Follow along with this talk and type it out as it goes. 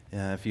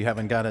If you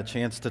haven't got a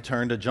chance to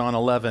turn to John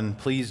 11,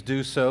 please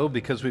do so,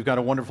 because we've got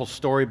a wonderful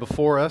story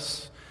before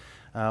us,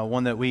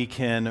 one that we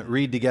can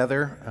read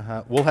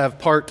together. We'll have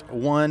part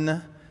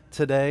 1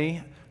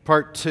 today,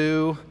 part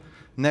 2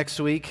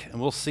 next week,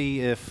 and we'll see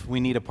if we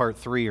need a part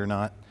 3 or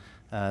not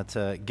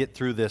to get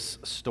through this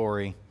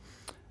story.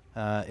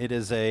 It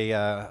is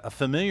a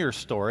familiar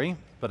story,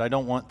 but I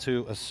don't want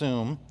to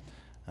assume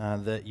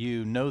that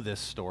you know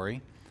this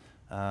story.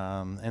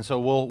 And so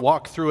we'll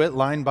walk through it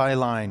line by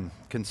line,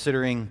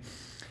 considering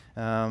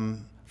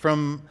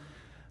from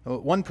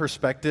one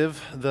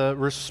perspective the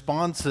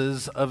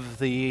responses of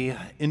the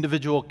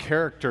individual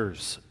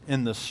characters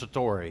in the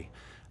story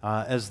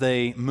as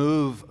they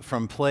move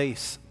from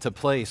place to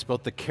place.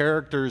 Both the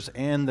characters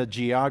and the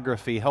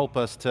geography help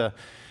us to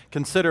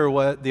consider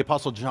what the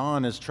Apostle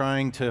John is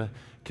trying to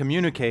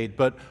communicate,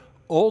 but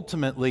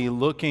ultimately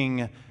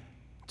looking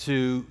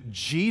to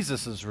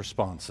Jesus'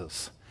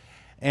 responses.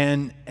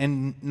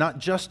 And not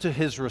just to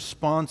his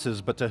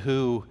responses, but to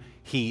who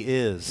he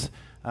is,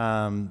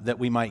 that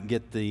we might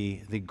get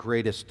the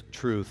greatest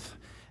truth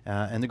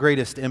and the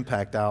greatest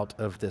impact out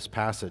of this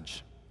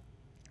passage.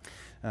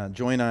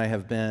 Joy and I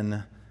have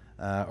been,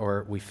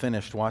 we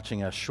finished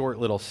watching a short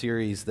little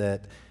series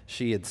that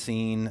she had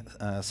seen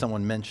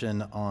someone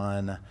mention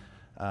on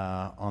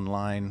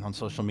online, on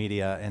social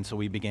media, and so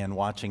we began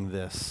watching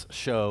this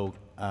show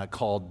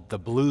called The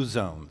Blue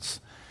Zones.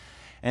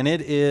 And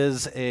it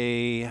is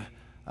a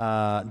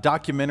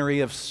documentary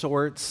of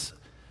sorts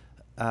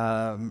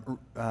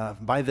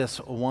by this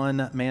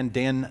one man,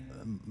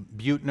 Dan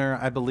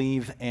Buettner, I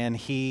believe, and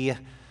he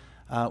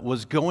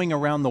was going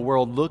around the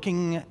world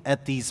looking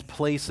at these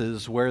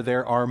places where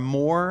there are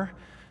more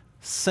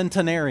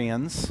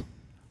centenarians,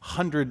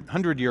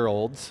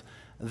 100-year-olds,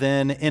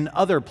 than in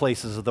other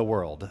places of the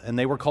world, and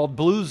they were called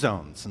blue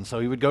zones. And so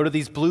he would go to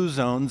these blue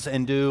zones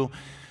and do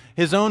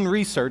his own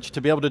research to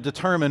be able to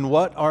determine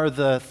what are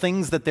the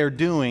things that they're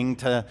doing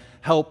to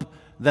help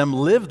them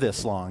live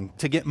this long,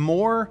 to get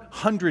more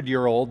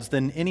 100-year-olds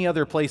than any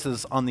other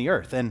places on the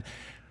earth. And,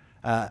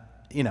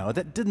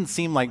 that didn't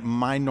seem like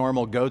my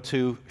normal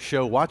go-to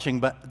show watching,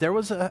 but there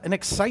was an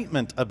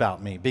excitement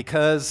about me,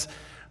 because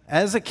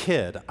as a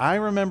kid, I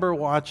remember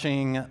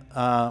watching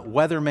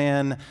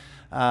weatherman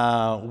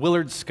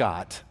Willard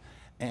Scott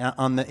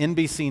on the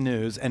NBC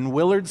News, and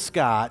Willard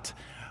Scott,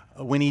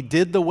 when he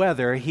did the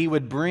weather, he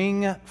would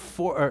show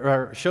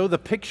the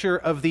picture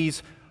of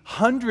these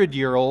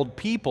 100-year-old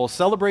people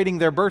celebrating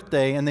their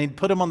birthday, and they'd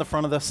put them on the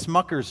front of the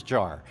Smucker's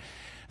jar.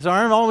 So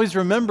I always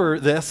remember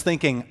this,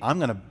 thinking, I'm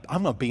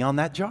gonna be on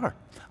that jar.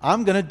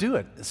 I'm gonna do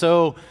it.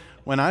 So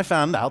when I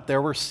found out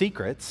there were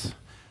secrets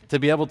to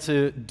be able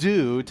to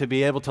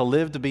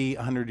live to be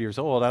 100 years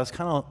old, I was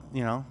kind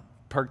of,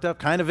 perked up,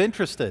 kind of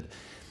interested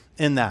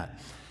in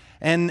that.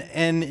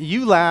 And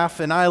you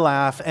laugh and I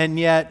laugh, and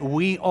yet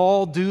we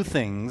all do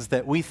things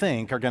that we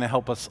think are going to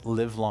help us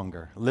live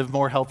longer, live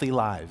more healthy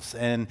lives.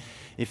 And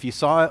if you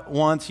saw it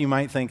once, you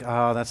might think,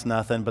 oh, that's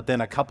nothing, but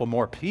then a couple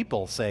more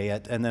people say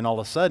it, and then all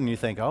of a sudden you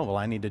think, oh, well,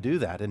 I need to do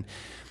that. And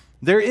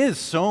there is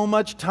so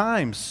much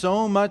time,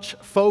 so much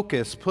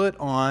focus put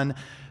on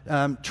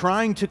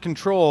trying to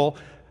control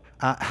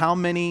how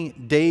many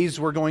days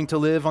we're going to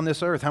live on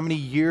this earth, how many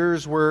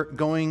years we're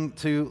going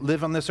to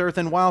live on this earth.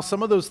 And while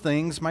some of those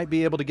things might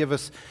be able to give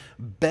us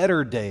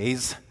better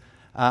days,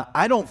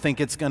 I don't think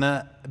it's going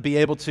to be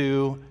able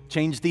to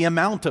change the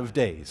amount of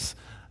days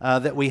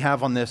that we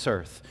have on this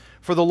earth.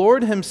 For the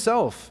Lord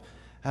himself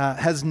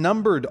has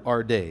numbered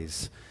our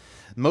days.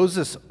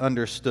 Moses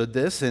understood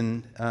this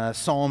in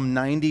Psalm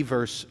 90,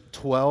 verse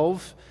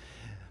 12.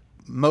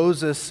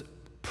 Moses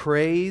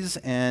prays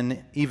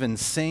and even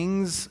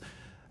sings,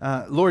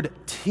 Lord,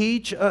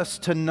 teach us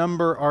to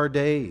number our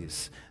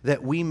days,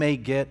 that we may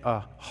get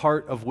a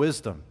heart of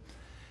wisdom.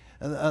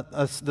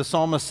 The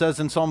psalmist says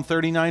in Psalm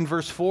 39,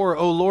 verse 4,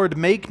 O Lord,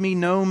 make me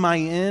know my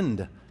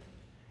end,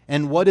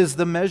 and what is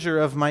the measure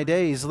of my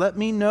days? Let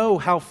me know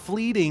how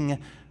fleeting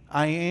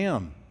I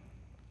am.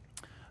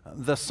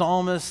 The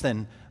psalmist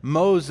and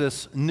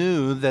Moses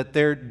knew that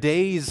their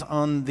days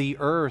on the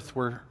earth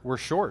were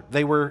short.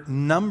 They were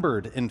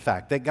numbered, in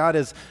fact, that God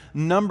has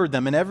numbered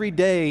them. And every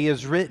day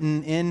is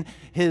written in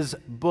his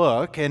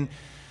book. And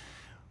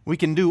we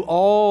can do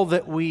all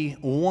that we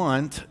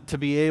want to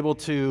be able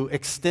to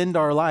extend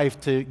our life,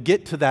 to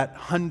get to that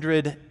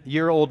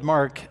 100-year-old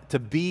mark, to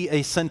be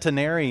a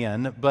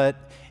centenarian.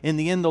 But in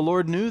the end, the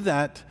Lord knew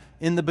that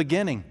in the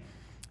beginning.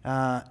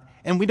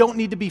 And we don't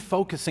need to be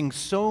focusing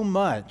so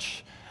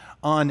much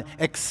on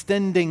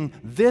extending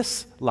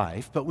this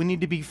life, but we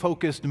need to be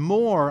focused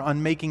more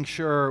on making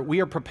sure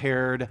we are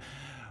prepared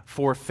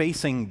for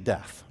facing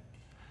death.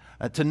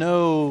 To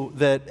know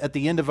that at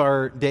the end of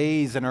our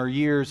days and our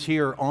years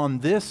here on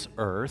this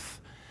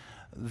earth,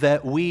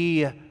 that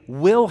we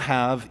will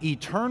have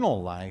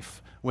eternal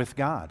life with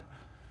God.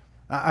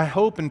 I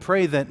hope and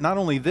pray that not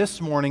only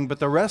this morning, but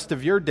the rest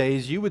of your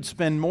days, you would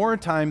spend more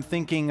time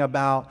thinking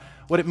about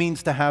what it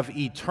means to have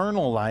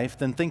eternal life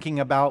than thinking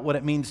about what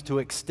it means to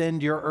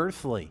extend your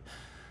earthly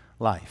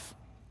life.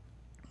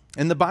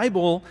 And the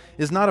Bible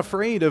is not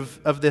afraid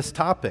of this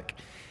topic.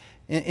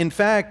 In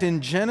fact,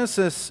 in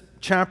Genesis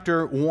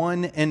chapter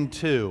 1 and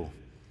 2,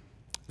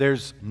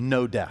 there's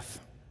no death.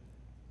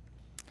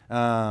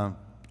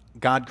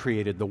 God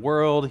created the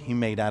world. He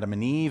made Adam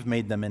and Eve,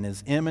 made them in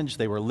His image.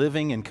 They were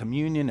living in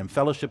communion and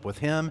fellowship with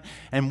Him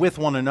and with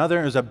one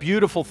another. It was a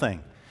beautiful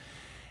thing.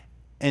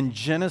 In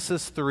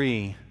Genesis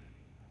 3,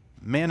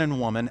 man and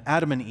woman,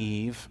 Adam and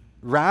Eve,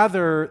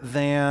 rather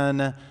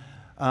than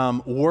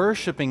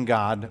worshiping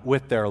God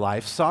with their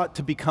life, sought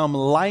to become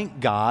like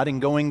God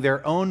and going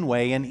their own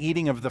way and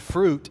eating of the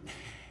fruit.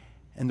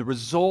 And the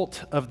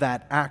result of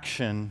that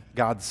action,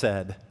 God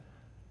said,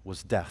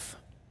 was death.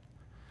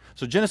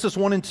 So Genesis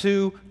 1 and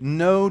 2,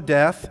 no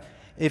death.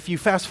 If you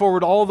fast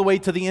forward all the way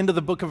to the end of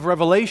the book of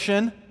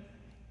Revelation,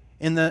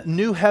 in the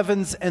new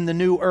heavens and the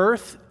new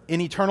earth,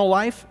 in eternal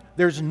life,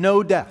 there's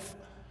no death.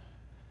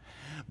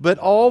 But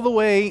all the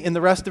way in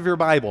the rest of your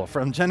Bible,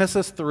 from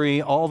Genesis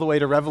 3 all the way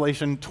to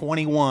Revelation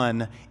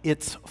 21,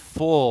 it's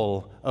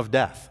full of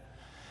death.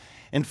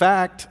 In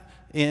fact,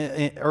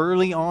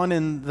 early on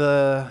in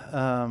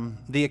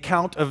the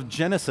account of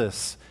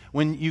Genesis,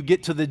 when you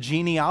get to the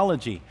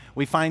genealogy,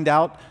 we find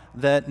out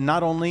that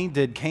not only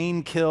did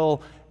Cain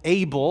kill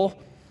Abel,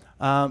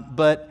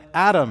 but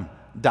Adam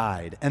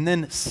died, and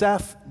then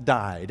Seth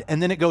died,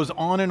 and then it goes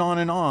on and on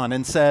and on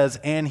and says,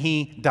 and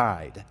he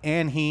died,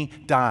 and he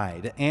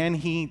died, and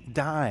he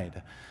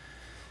died.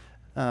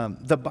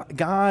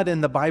 God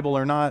and the Bible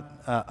are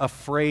not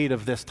afraid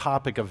of this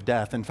topic of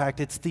death. In fact,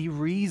 it's the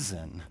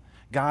reason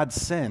God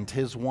sent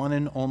His one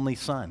and only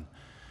Son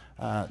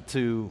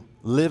to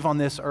live on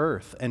this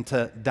earth and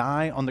to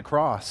die on the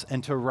cross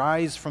and to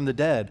rise from the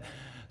dead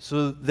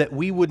so that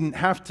we wouldn't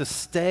have to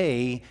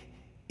stay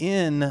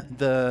in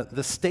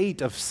the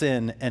state of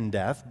sin and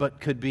death, but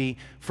could be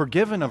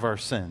forgiven of our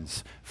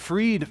sins,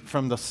 freed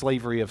from the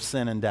slavery of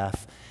sin and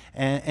death,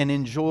 and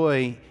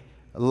enjoy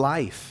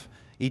life,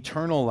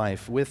 eternal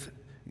life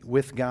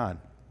with God.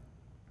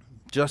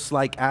 Just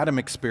like Adam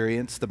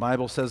experienced, the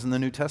Bible says in the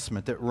New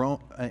Testament that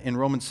in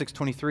Romans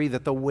 6:23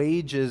 that the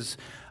wages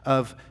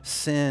of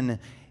sin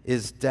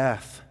is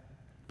death.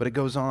 But it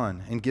goes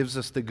on and gives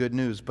us the good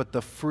news. But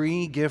the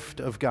free gift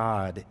of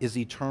God is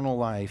eternal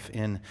life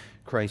in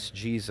Christ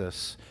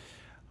Jesus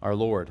our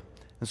Lord.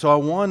 And so I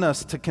want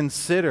us to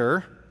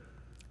consider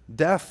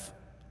death,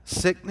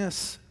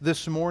 sickness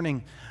this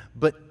morning,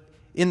 but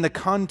in the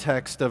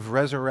context of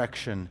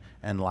resurrection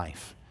and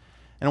life.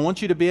 And I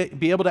want you to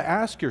be able to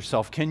ask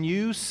yourself, can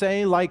you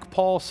say like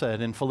Paul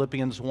said in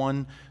Philippians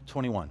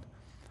 1:21,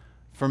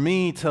 "For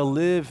me to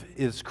live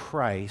is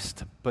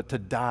Christ, but to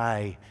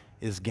die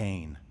is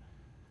gain"?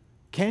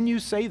 Can you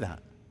say that?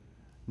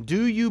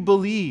 Do you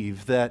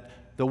believe that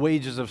the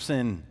wages of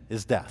sin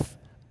is death,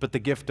 but the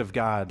gift of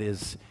God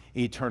is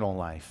eternal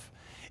life?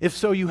 If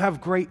so, you have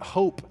great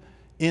hope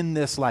in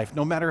this life,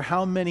 no matter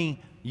how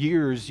many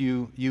years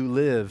you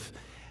live.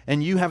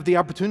 And you have the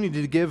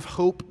opportunity to give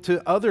hope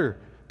to other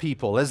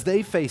people as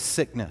they face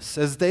sickness,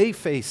 as they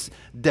face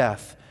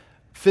death,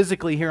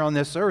 physically here on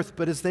this earth,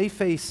 but as they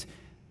face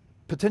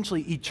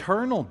potentially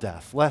eternal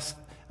death,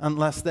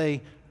 unless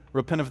they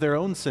repent of their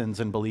own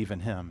sins and believe in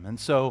Him. And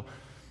so,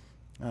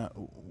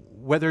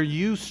 whether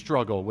you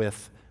struggle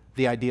with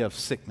the idea of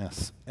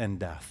sickness and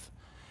death,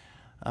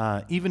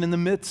 even in the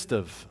midst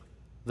of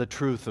the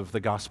truth of the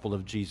gospel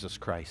of Jesus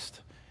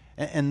Christ,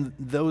 and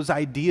those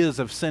ideas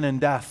of sin and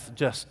death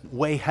just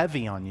weigh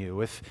heavy on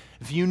you, if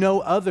you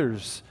know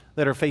others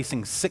that are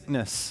facing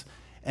sickness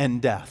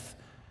and death,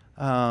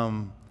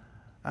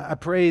 I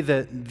pray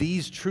that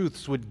these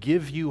truths would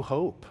give you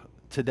hope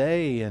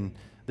today and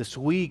this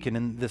week and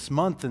in this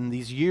month and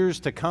these years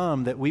to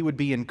come, that we would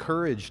be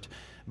encouraged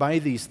by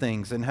these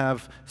things and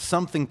have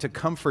something to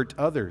comfort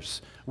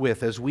others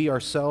with as we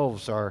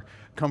ourselves are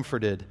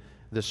comforted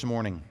this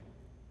morning.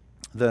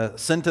 The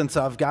sentence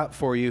I've got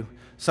for you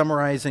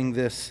summarizing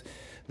this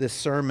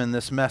sermon,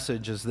 this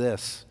message, is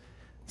this.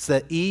 It's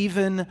that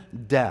even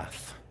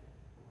death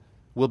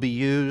will be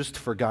used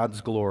for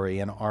God's glory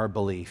and our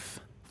belief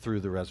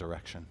through the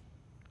resurrection.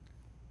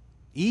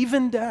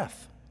 Even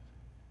death,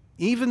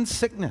 even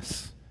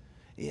sickness,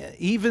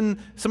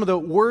 even some of the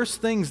worst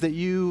things that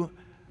you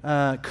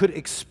could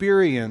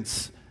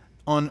experience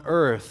on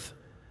earth,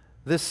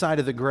 this side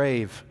of the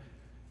grave,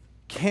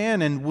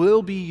 can and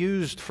will be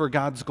used for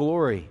God's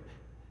glory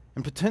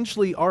and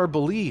potentially our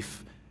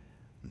belief.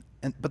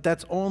 But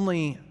that's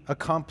only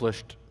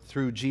accomplished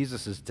through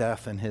Jesus'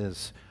 death and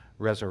His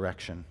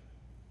resurrection.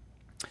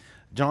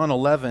 John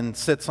 11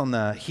 sits on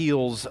the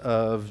heels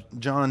of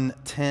John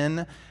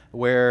 10,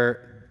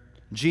 where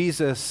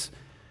Jesus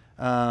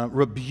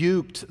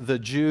rebuked the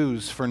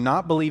Jews for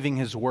not believing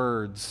His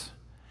words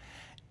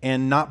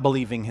and not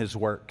believing His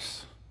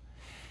works.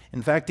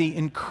 In fact, He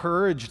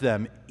encouraged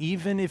them,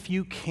 even if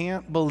you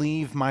can't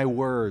believe my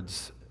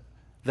words,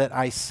 that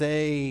I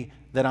say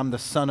that I'm the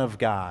Son of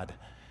God,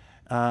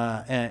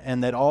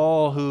 and that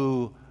all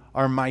who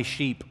are my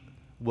sheep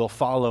will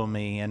follow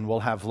me and will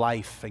have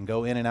life and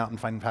go in and out and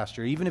find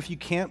pasture. Even if you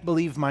can't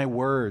believe my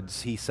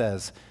words, He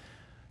says,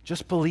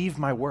 just believe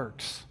my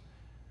works.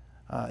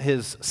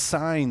 his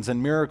signs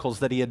and miracles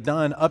that he had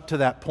done up to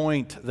that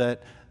point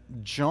that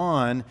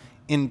John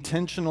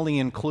intentionally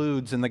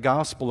includes in the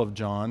Gospel of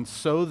John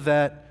so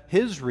that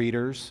his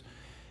readers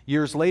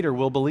years later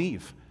will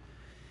believe.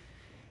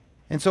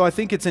 And so I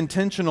think it's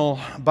intentional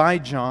by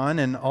John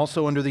and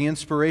also under the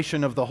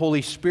inspiration of the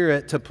Holy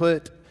Spirit to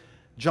put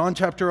John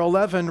chapter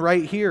 11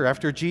 right here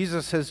after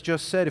Jesus has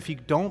just said, if you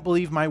don't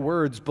believe my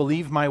words,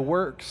 believe my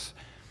works.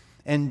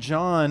 And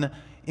John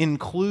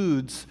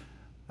includes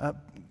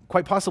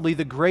quite possibly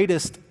the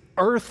greatest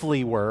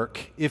earthly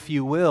work, if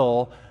you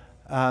will,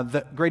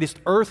 the greatest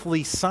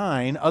earthly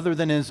sign other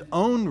than his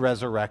own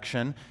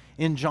resurrection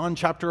in John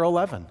chapter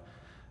 11.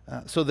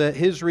 So that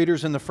his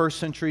readers in the first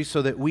century,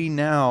 so that we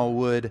now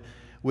would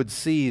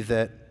see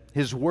that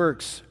his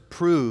works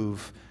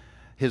prove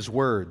his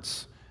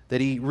words,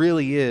 that he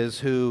really is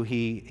who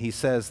he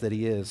says that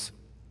he is.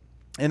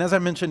 And as I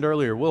mentioned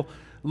earlier, we'll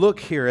look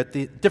here at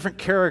the different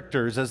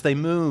characters as they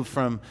move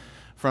from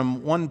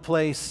one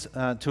place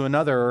to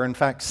another, or in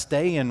fact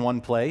stay in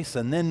one place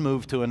and then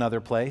move to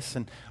another place.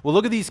 And we'll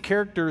look at these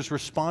characters'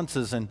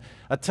 responses and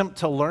attempt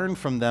to learn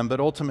from them, but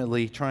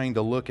ultimately trying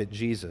to look at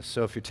Jesus.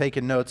 So if you're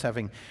taking notes,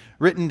 having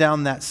written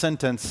down that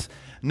sentence,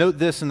 note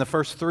this in the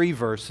first 3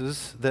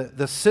 verses,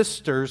 the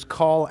sisters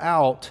call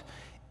out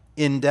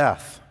in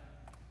death.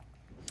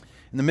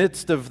 In the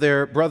midst of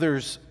their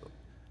brother's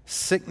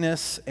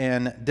sickness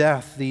and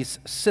death, these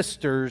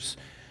sisters,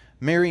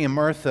 Mary and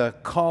Martha,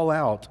 call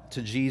out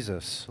to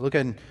Jesus. Look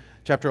at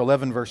chapter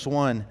 11, verse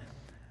 1.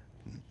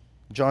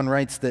 John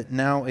writes that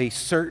now a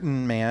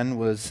certain man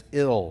was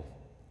ill,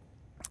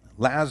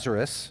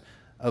 Lazarus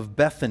of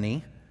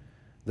Bethany,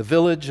 the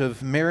village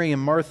of Mary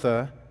and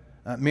Martha,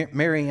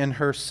 Mary and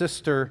her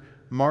sister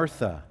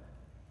Martha.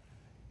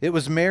 It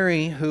was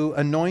Mary who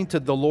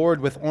anointed the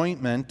Lord with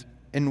ointment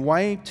and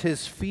wiped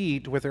his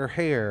feet with her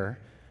hair,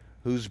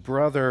 whose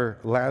brother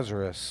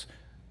Lazarus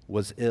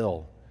was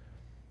ill.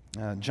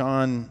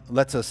 John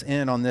lets us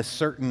in on this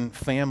certain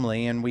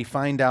family, and we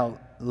find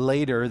out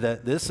later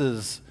that this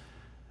is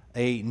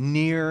a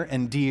near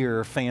and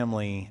dear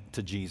family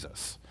to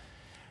Jesus.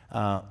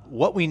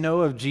 What we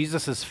know of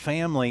Jesus'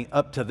 family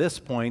up to this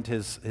point,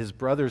 his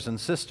brothers and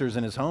sisters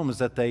in his home, is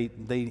that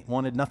they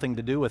wanted nothing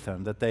to do with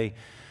him, that they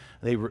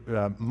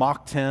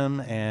mocked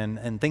him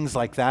and things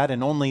like that,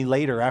 and only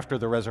later after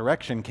the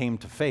resurrection came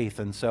to faith.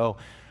 And so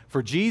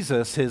for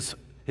Jesus,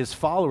 his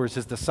followers,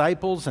 his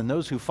disciples, and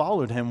those who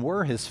followed him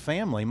were his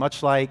family,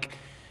 much like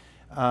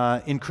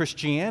in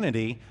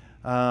Christianity,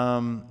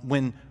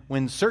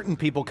 when certain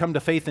people come to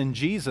faith in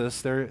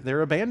Jesus,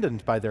 they're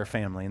abandoned by their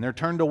family and they're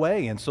turned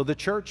away, and so the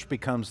church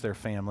becomes their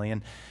family.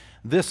 And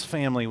this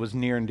family was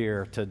near and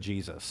dear to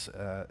Jesus.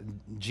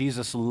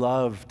 Jesus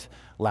loved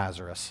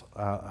Lazarus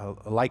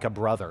like a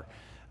brother,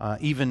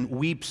 even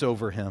weeps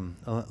over him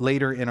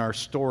later in our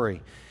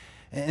story.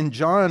 And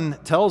John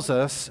tells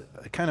us,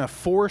 kind of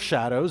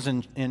foreshadows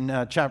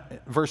in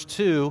verse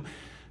 2,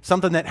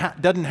 something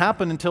that doesn't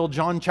happen until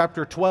John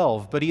chapter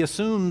 12. But he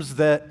assumes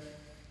that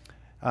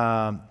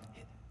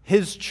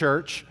his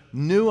church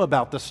knew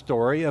about the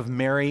story of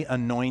Mary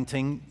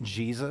anointing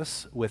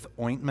Jesus with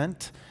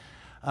ointment.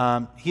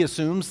 He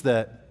assumes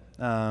that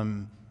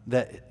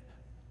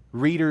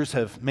readers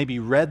have maybe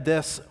read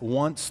this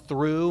once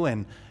through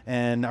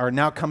and are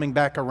now coming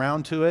back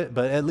around to it,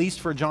 but at least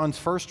for John's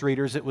first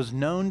readers, it was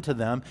known to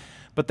them.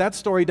 But that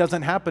story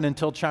doesn't happen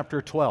until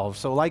chapter 12.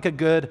 So like a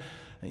good,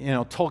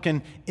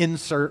 Tolkien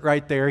insert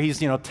right there,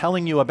 he's,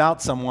 telling you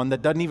about someone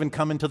that doesn't even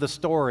come into the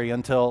story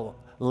until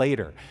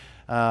later.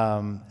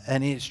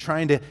 And he's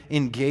trying to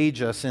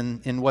engage us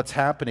in what's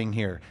happening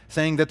here,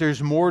 saying that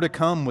there's more to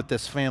come with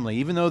this family.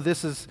 Even though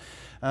this is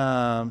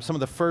some of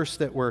the first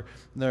that we're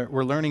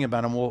learning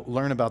about, and we'll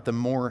learn about them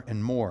more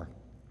and more.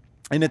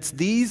 And it's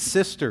these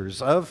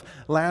sisters of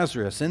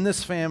Lazarus in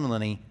this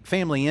family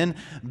in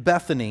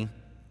Bethany,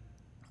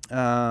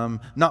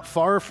 not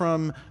far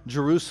from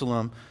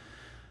Jerusalem,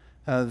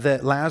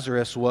 that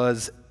Lazarus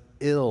was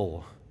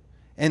ill.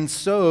 And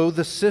so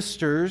the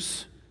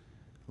sisters,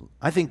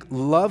 I think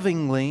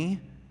lovingly,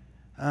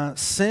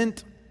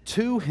 sent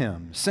to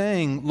him,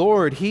 saying,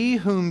 "Lord, he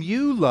whom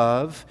you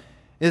love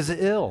is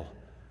ill."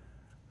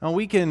 Now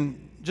we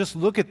can just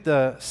look at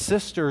the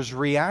sisters'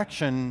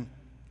 reaction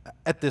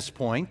at this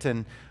point,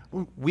 and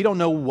we don't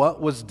know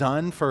what was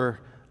done for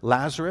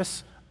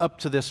Lazarus up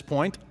to this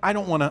point. I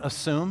don't want to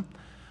assume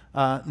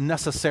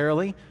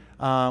necessarily.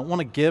 I want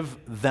to give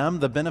them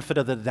the benefit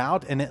of the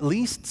doubt and at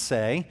least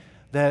say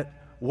that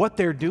what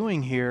they're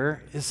doing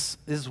here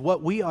is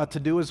what we ought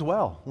to do as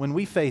well when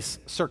we face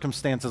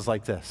circumstances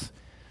like this.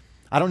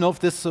 I don't know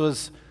if this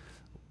was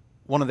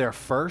one of their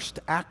first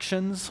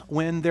actions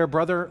when their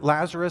brother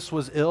Lazarus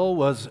was ill,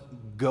 was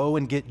go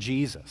and get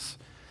Jesus.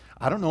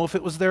 I don't know if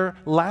it was their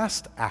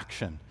last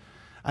action.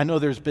 I know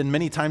there's been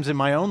many times in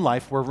my own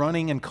life where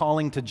running and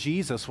calling to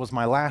Jesus was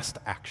my last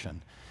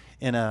action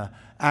in an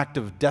act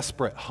of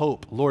desperate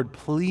hope. Lord,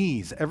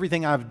 please,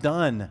 everything I've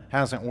done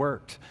hasn't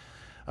worked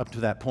up to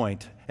that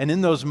point. And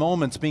in those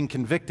moments, being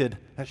convicted,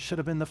 that should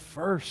have been the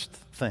first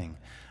thing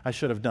I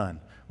should have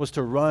done, was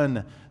to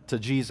run to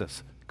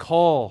Jesus,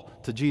 call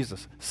to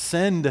Jesus,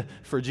 send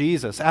for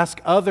Jesus,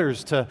 ask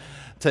others to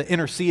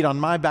intercede on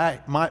my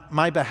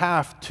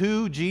behalf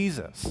to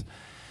Jesus.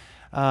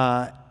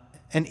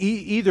 And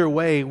either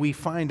way, we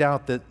find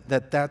out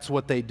that that's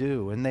what they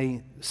do. And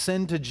they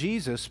send to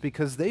Jesus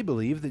because they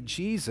believe that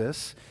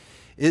Jesus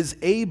is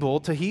able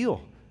to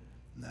heal.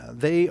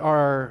 They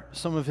are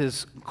some of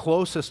his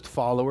closest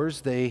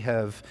followers. They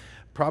have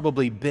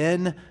probably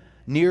been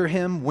near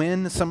him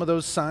when some of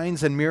those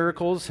signs and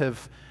miracles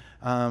have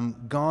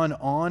gone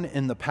on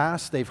in the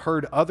past. They've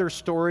heard other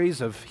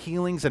stories of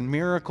healings and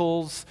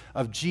miracles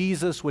of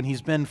Jesus when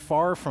he's been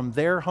far from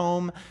their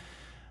home.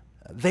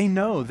 They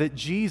know that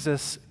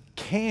Jesus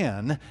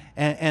can,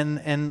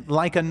 and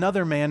like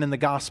another man in the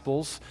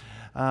Gospels,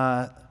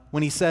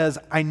 when he says,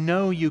 "I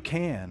know you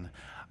can,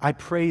 I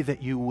pray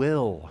that you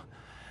will."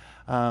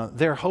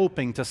 They're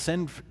hoping to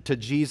send to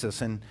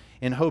Jesus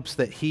in hopes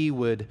that he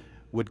would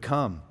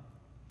come.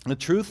 The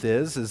truth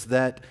is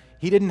that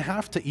he didn't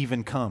have to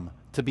even come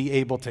to be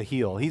able to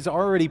heal. He's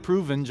already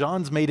proven,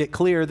 John's made it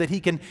clear, that he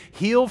can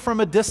heal from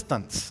a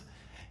distance.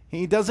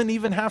 He doesn't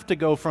even have to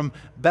go from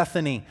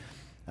Bethany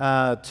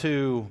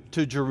to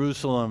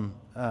Jerusalem,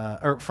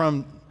 or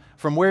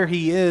from where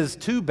he is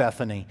to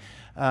Bethany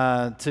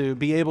to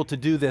be able to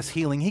do this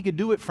healing. He could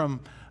do it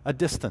from a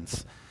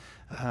distance.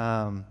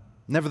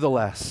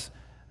 Nevertheless,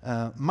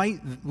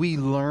 might we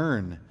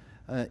learn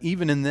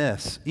even in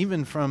this,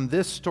 even from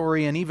this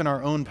story and even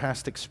our own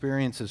past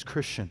experience as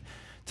Christian,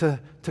 to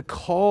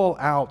call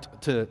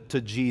out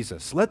to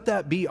Jesus. Let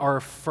that be our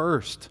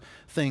first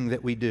thing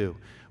that we do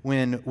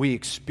when we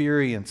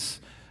experience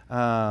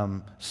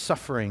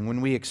suffering, when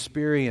we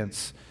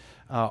experience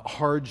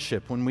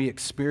hardship, when we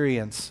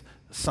experience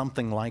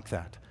something like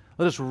that.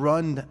 Let us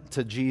run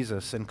to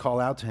Jesus and call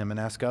out to him and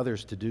ask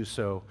others to do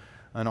so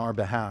on our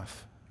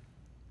behalf.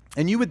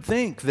 And you would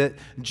think that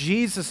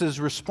Jesus'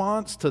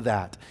 response to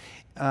that,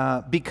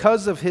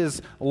 because of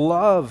his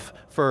love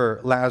for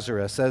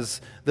Lazarus,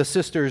 as the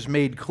sisters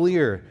made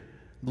clear,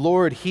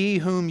 "Lord, he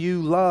whom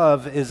you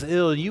love is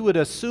ill," you would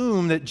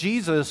assume that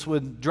Jesus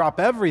would drop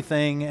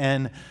everything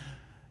and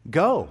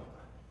go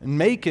and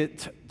make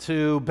it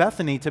to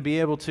Bethany to be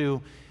able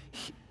to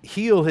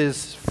heal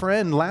his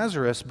friend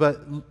Lazarus.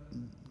 But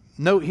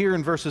note here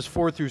in verses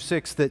 4 through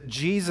 6 that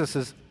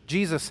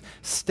Jesus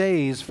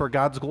stays for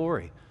God's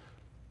glory.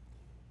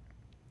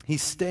 He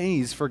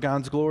stays for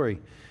God's glory.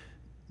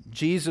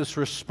 Jesus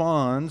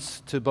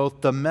responds to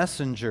both the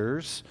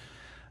messengers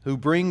who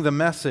bring the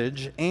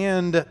message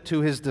and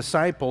to his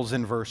disciples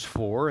in verse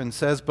 4 and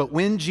says, "But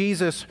when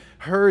Jesus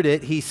heard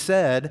it, he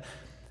said,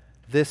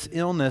 'This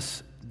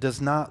illness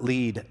does not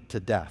lead to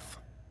death.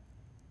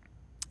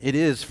 It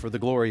is for the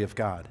glory of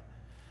God,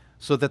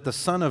 so that the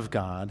Son of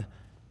God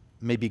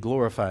may be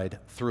glorified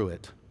through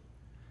it.'"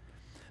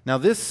 Now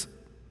this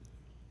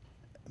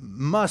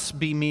must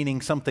be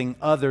meaning something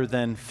other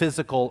than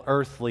physical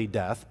earthly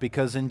death,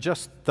 because in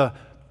just the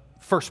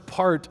first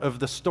part of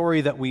the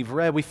story that we've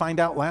read, we find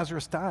out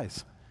Lazarus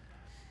dies.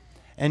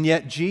 And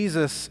yet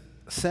Jesus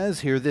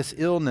says here, this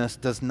illness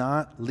does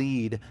not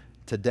lead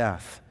to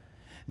death.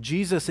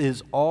 Jesus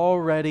is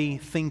already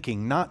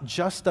thinking not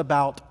just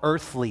about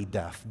earthly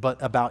death, but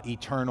about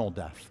eternal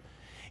death.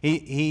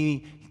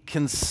 He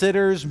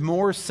considers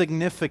more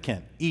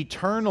significant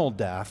eternal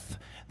death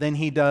than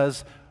he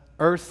does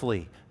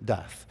earthly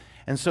death.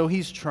 And so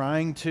he's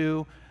trying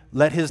to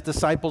let his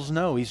disciples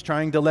know. He's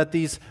trying to let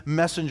these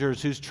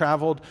messengers who's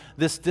traveled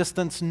this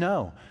distance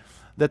know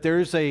that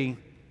there's a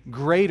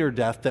greater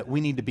death that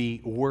we need to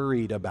be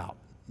worried about.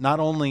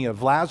 Not only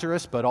of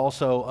Lazarus, but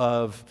also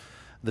of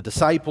the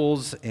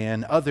disciples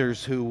and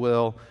others who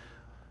will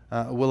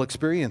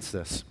experience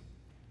this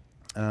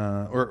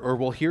or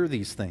will hear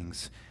these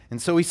things.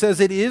 And so he says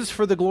it is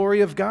for the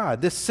glory of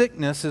God. This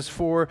sickness is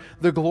for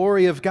the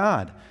glory of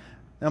God.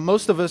 Now,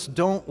 most of us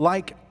don't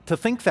like to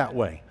think that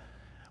way.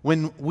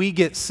 When we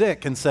get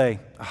sick and say,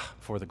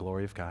 "For the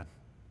glory of God.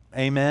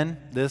 Amen.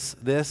 This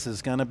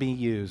is going to be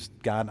used.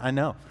 God, I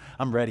know.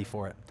 I'm ready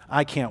for it.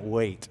 I can't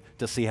wait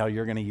to see how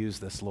you're going to use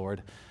this,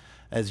 Lord."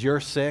 As you're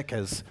sick,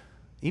 as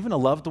even a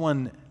loved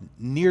one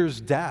nears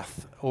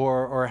death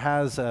or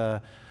has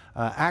an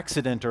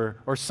accident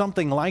or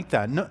something like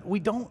that. No, we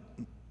don't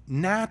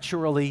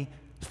naturally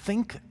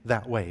think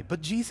that way,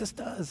 but Jesus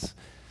does.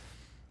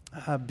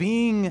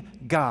 Being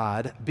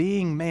God,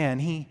 being man,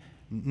 he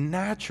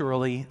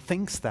naturally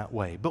thinks that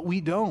way, but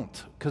we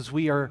don't, because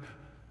we are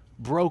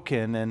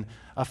broken and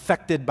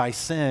affected by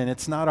sin.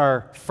 It's not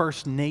our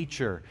first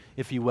nature,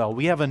 if you will.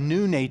 We have a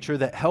new nature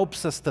that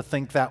helps us to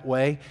think that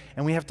way,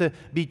 and we have to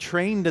be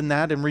trained in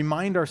that and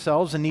remind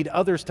ourselves and need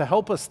others to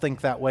help us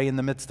think that way in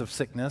the midst of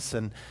sickness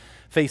and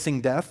facing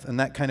death and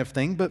that kind of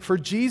thing. But for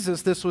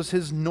Jesus, this was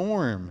his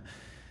norm.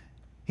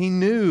 He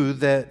knew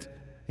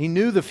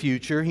the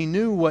future. He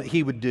knew what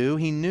he would do.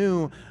 He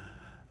knew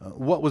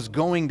what was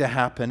going to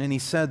happen, and he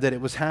said that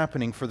it was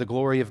happening for the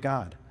glory of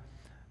God.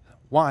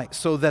 Why?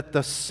 So that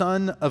the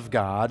Son of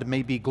God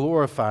may be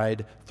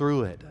glorified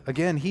through it.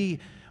 Again, he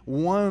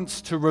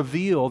wants to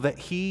reveal that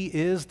he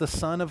is the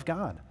Son of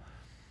God.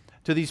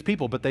 to these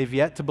people, but they've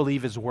yet to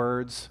believe his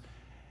words.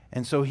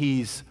 And so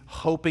he's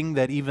hoping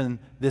that even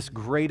this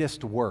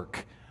greatest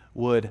work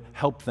would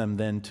help them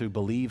then to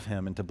believe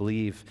him and to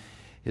believe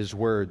his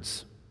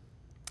words.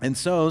 And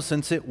so,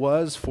 since it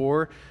was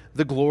for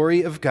the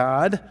glory of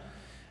God,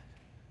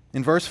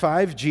 in verse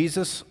 5,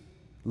 Jesus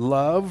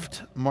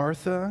loved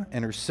Martha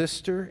and her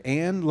sister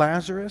and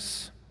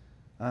Lazarus,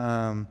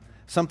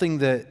 something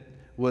that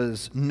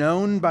was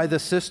known by the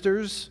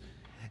sisters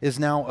is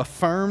now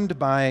affirmed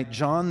by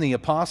John the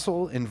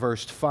Apostle in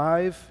verse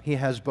 5. He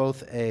has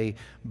both a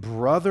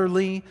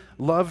brotherly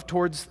love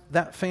towards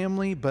that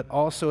family, but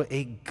also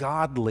a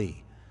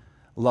godly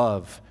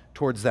love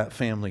towards that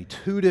family.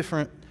 Two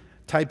different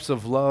types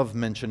of love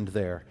mentioned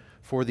there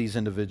for these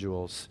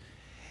individuals.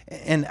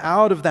 And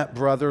out of that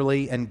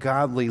brotherly and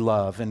godly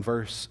love, in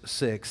verse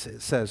 6,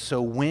 it says,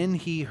 "So when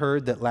he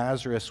heard that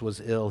Lazarus was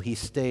ill, he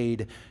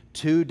stayed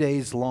 2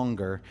 days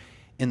longer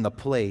in the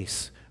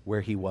place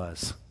where he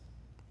was."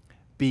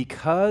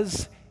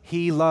 Because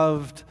he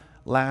loved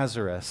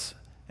Lazarus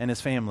and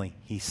his family,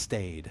 he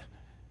stayed.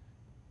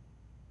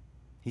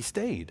 He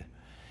stayed.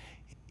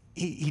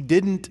 He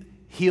didn't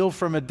heal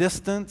from a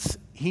distance.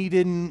 He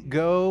didn't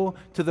go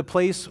to the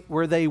place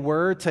where they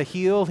were to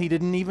heal. He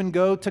didn't even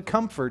go to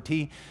comfort.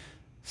 He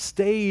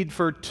stayed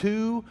for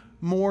 2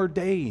 more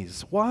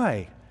days.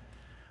 Why?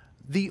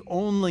 The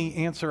only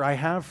answer I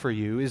have for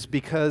you is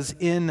because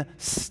in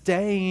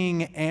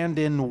staying and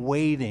in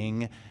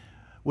waiting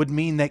would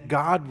mean that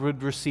God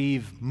would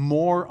receive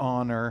more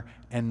honor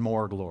and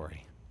more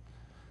glory.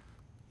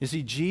 You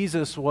see,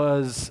 Jesus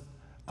was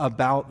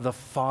about the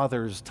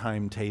Father's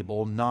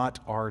timetable, not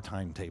our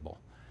timetable.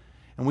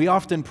 And we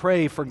often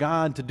pray for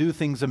God to do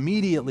things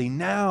immediately,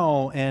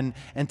 now, and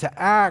to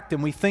act,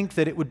 and we think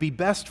that it would be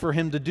best for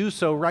him to do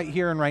so right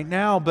here and right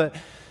now. But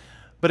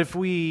if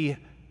we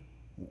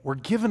were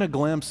given a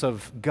glimpse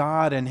of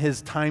God and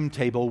his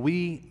timetable,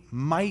 we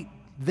might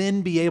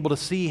then be able to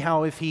see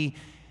how if he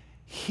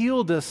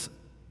healed us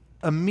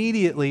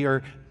immediately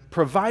or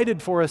provided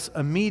for us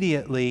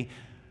immediately,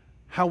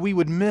 how we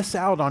would miss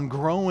out on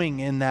growing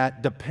in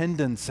that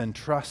dependence and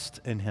trust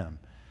in him.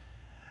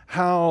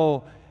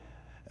 How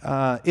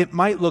it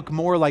might look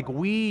more like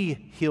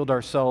we healed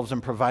ourselves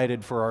and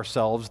provided for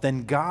ourselves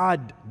than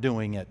God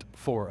doing it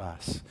for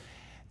us.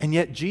 And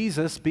yet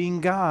Jesus, being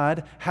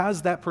God,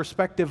 has that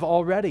perspective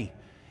already.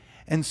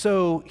 And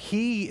so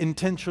he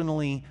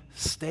intentionally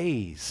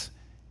stays.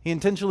 He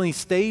intentionally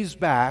stays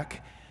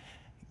back,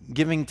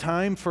 giving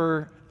time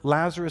for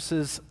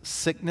Lazarus'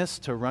 sickness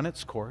to run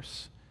its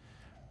course,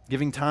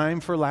 giving time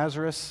for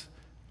Lazarus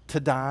to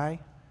die,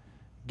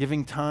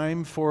 giving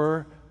time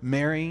for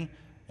Mary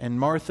and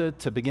Martha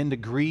to begin to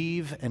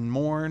grieve and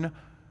mourn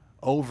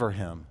over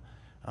him,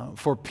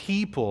 for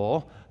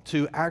people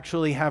to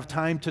actually have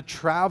time to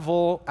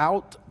travel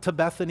out to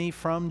Bethany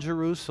from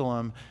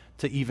Jerusalem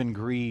to even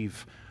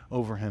grieve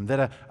over him,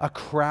 that a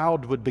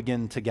crowd would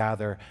begin to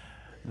gather,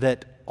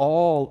 that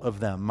all of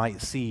them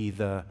might see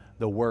the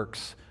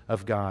works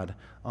of God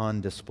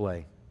on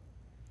display.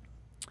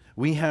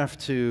 We have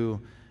to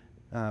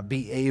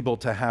be able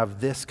to have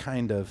this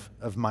kind of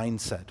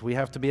mindset. We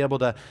have to be able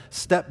to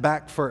step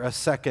back for a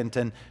second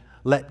and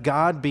let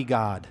God be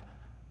God.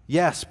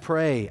 Yes,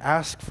 pray,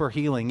 ask for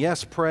healing.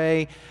 Yes,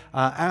 pray,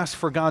 ask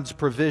for God's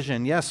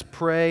provision. Yes,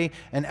 pray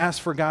and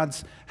ask for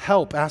God's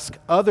help. Ask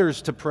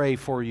others to pray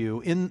for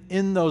you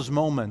in those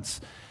moments.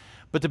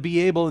 But to be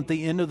able, at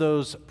the end of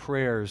those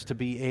prayers, to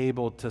be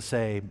able to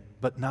say,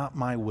 "But not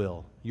my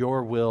will,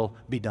 your will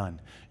be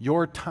done.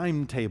 Your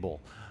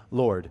timetable,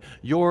 Lord,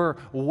 your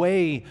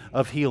way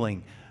of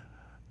healing.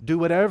 Do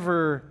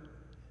whatever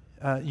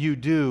you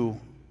do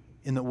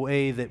in the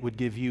way that would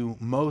give you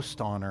most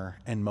honor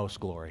and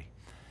most glory."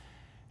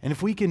 And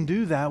if we can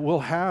do that, we'll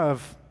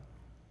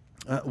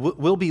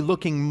be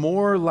looking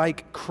more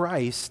like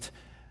Christ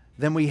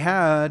than we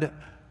had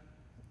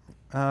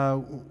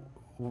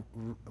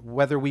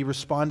whether we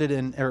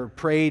responded or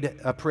prayed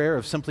a prayer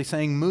of simply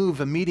saying,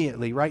 "Move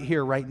immediately, right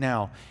here, right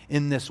now,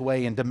 in this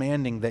way," and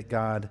demanding that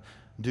God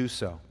do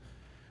so.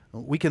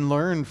 We can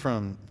learn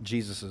from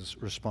Jesus'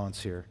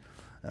 response here.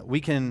 We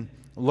can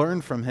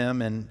learn from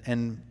him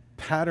and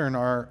pattern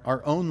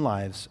our own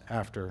lives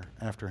after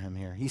him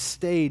here. He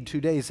stayed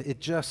 2 days.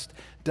 It just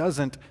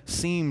doesn't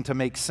seem to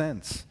make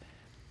sense.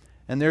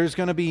 And there's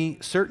going to be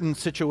certain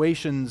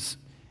situations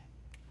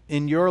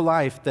in your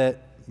life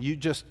that you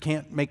just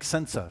can't make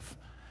sense of.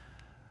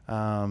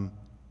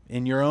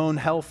 In your own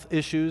health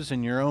issues,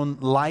 in your own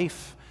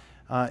life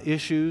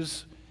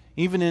issues,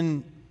 even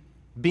in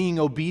being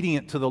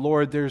obedient to the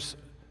Lord, there's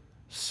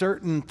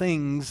certain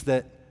things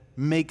that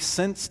make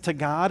sense to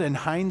God, and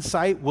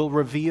hindsight will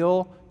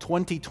reveal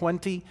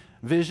 2020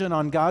 vision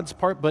on God's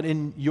part, but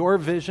in your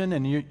vision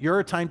and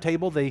your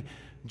timetable, they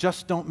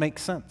just don't make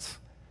sense.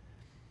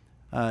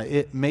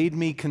 It made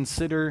me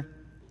consider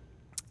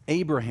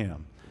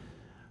Abraham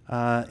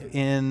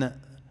in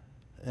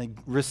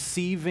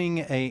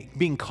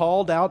being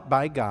called out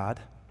by God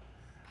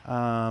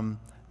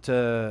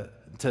to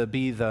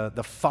be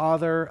the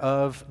father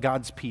of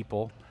God's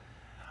people,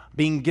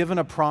 being given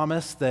a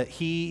promise that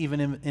he,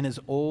 even in his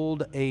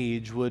old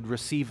age, would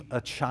receive a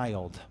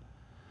child.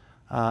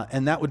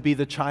 And that would be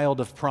the child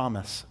of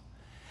promise.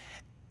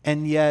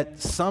 And yet,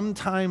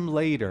 sometime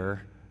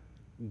later,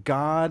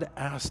 God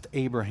asked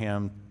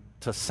Abraham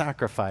to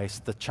sacrifice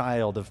the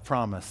child of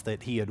promise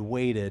that he had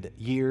waited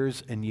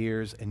years and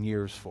years and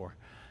years for.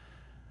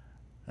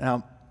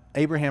 Now,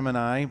 Abraham and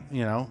I,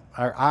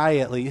 or I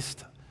at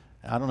least,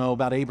 I don't know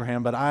about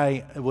Abraham, but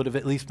I would have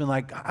at least been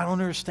like, I don't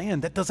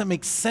understand. That doesn't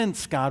make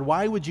sense, God.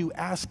 Why would you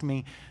ask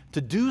me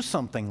to do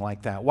something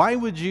like that? Why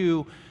would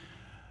you,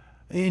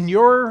 in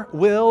your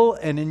will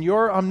and in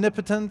your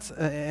omnipotence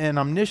and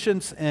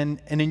omniscience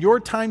and in your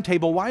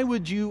timetable, why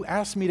would you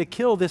ask me to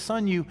kill this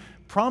son you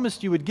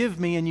promised you would give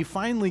me and you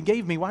finally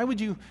gave me? Why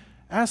would you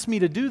ask me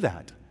to do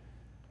that?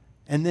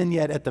 And then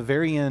yet at the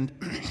very end,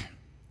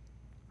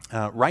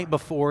 right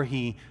before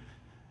he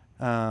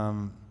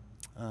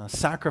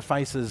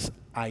sacrifices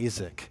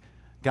Isaac,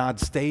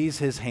 God stays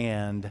his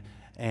hand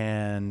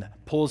and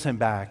pulls him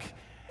back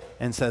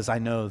and says, I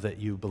know that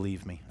you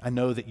believe me. I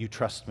know that you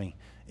trust me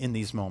in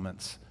these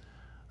moments.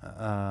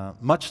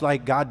 Much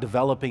like God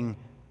developing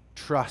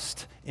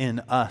trust in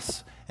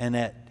us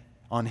and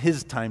on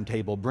his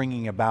timetable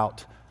bringing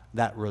about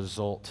that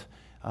result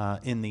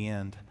in the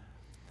end.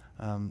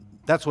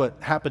 That's what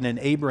happened in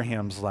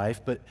Abraham's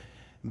life, but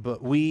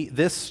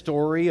this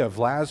story of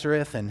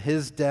Lazarus and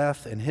his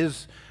death and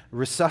his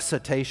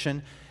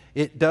resuscitation,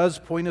 it does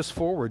point us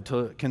forward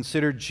to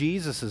consider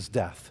Jesus'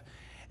 death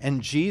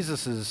and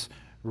Jesus'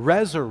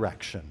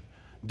 resurrection,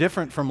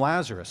 different from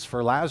Lazarus,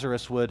 for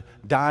Lazarus would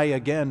die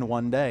again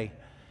one day.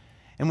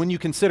 And when you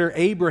consider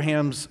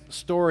Abraham's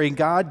story,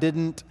 God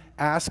didn't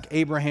ask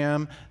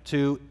Abraham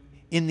to,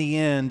 in the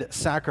end,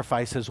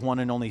 sacrifice his one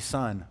and only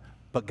son,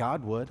 but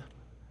God would.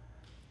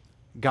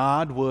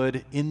 God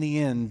would, in the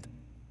end,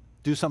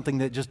 do something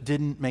that just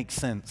didn't make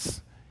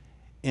sense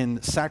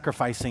in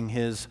sacrificing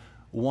his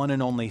one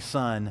and only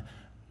son,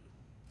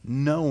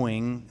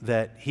 knowing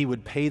that he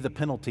would pay the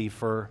penalty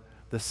for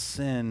the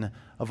sin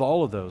of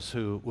all of those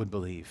who would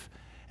believe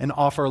and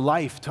offer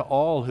life to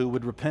all who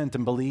would repent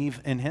and believe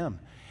in him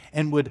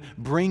and would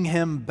bring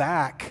him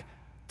back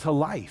to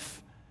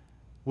life,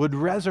 would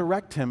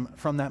resurrect him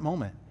from that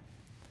moment.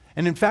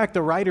 And in fact,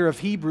 the writer of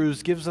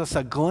Hebrews gives us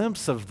a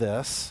glimpse of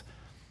this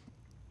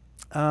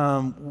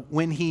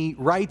when he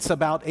writes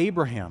about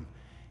Abraham.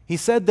 He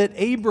said that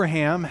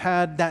Abraham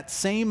had that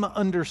same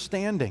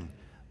understanding,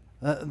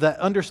 that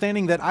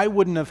understanding that I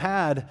wouldn't have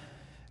had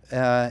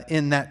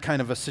in that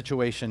kind of a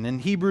situation. In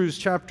Hebrews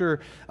chapter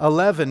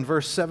 11,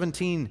 verse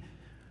 17,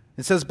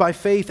 it says, by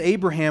faith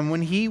Abraham,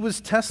 when he was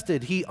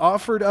tested, he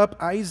offered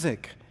up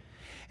Isaac.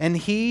 And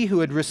he who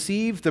had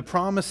received the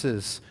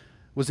promises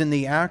was in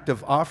the act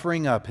of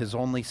offering up his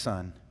only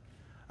son,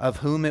 of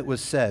whom it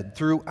was said,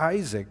 through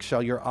Isaac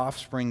shall your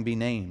offspring be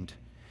named.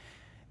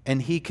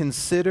 And he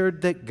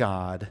considered that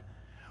God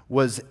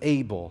was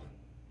able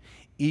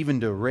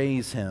even to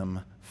raise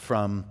him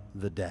from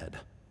the dead,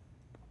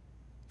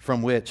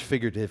 from which,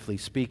 figuratively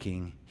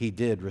speaking, he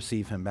did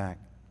receive him back.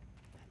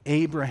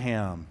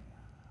 Abraham,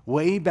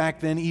 way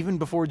back then, even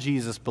before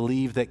Jesus,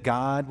 believed that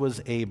God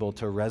was able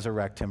to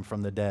resurrect him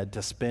from the dead,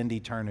 to spend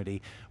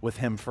eternity with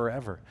him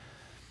forever.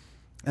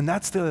 And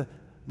that's the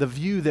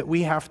view that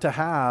we have to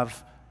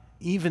have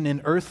even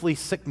in earthly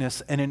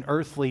sickness and in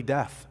earthly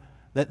death.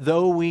 That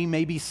though we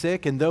may be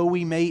sick and though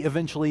we may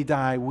eventually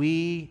die,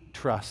 we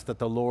trust that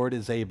the Lord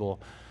is able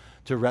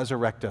to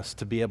resurrect us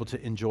to be able to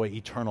enjoy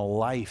eternal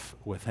life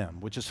with him,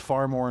 which is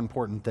far more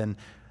important than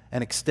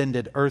an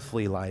extended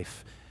earthly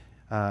life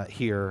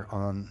here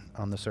on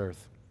this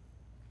earth.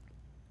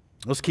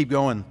 Let's keep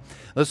going.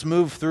 Let's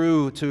move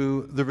through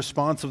to the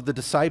response of the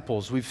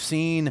disciples. We've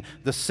seen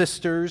the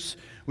sisters.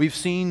 We've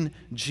seen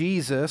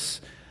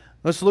Jesus.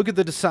 Let's look at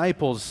the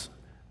disciples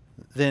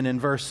then in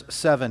verse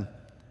 7.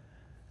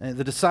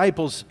 The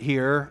disciples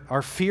here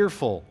are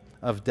fearful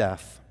of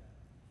death.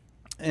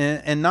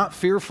 And not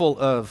fearful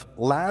of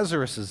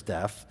Lazarus'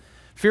 death,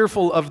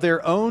 fearful of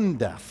their own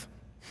death.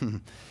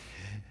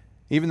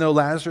 Even though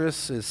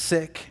Lazarus is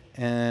sick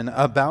and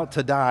about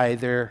to die,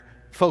 they're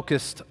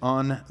focused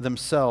on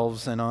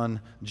themselves and on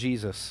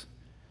Jesus.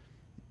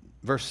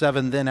 Verse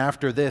 7, then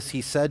after this,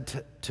 he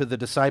said to the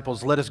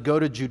disciples, let us go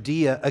to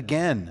Judea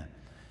again.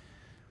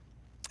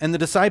 And the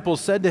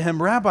disciples said to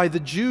him, Rabbi, the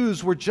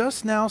Jews were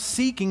just now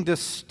seeking to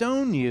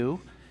stone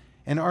you,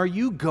 and are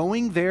you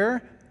going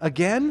there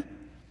again?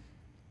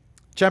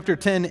 Chapter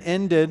 10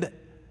 ended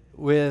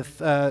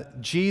with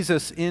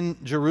Jesus in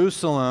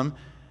Jerusalem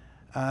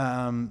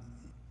and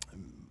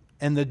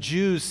the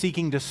Jews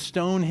seeking to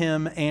stone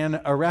him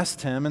and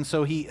arrest him. And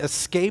so he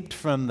escaped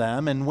from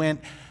them and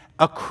went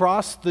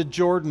across the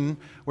Jordan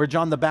where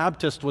John the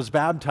Baptist was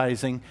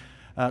baptizing,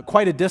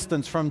 quite a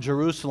distance from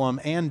Jerusalem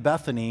and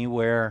Bethany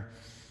where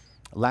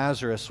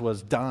Lazarus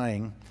was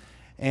dying.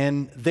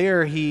 And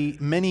there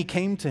many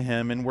came to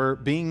him and were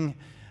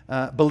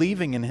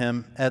believing in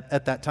him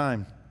at that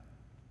time.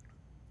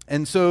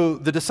 And so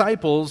the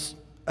disciples,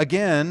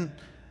 again,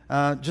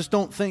 just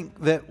don't think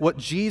that what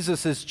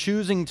Jesus is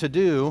choosing to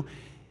do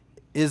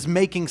is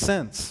making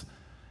sense.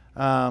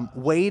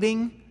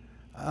 Waiting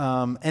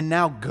and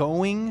now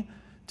going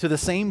to the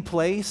same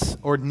place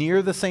or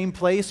near the same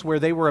place where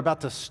they were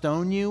about to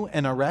stone you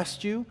and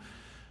arrest you.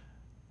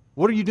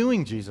 What are you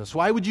doing, Jesus?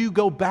 Why would you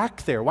go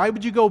back there? Why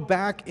would you go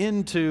back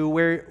into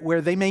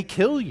where they may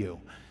kill you?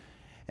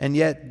 And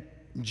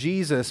yet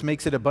Jesus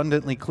makes it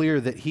abundantly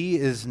clear that he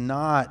is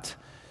not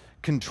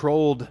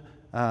controlled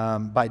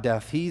by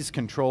death. He's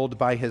controlled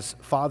by his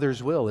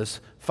Father's will, his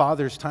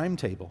Father's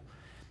timetable.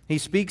 He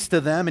speaks to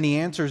them and he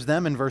answers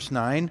them in verse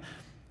 9,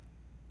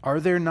 "Are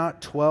there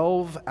not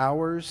 12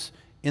 hours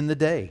in the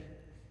day?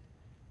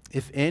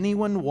 If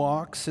anyone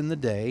walks in the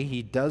day,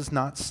 he does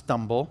not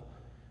stumble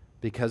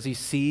because he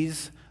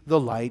sees the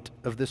light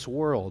of this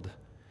world.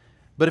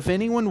 But if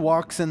anyone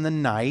walks in the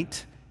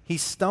night, he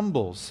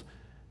stumbles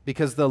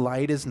because the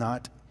light is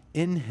not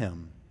in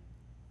him."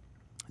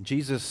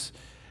 Jesus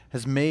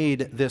has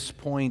made this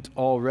point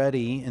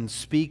already in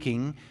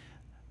speaking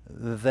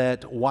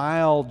that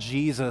while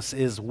Jesus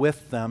is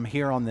with them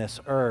here on this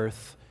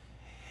earth,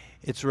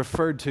 it's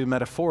referred to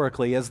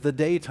metaphorically as the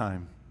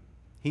daytime.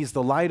 He's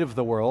the light of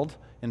the world,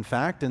 in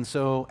fact, and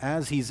so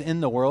as he's in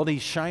the world,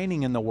 he's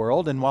shining in the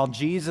world, and while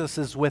Jesus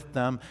is with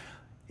them,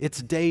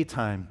 it's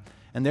daytime.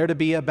 And they're to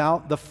be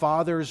about the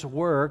Father's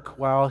work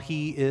while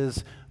he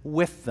is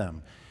with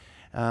them.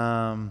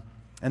 And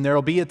there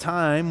will be a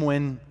time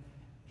when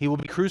he will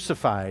be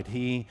crucified.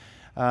 He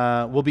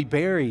will be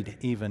buried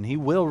even. He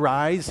will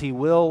rise. He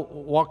will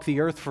walk the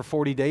earth for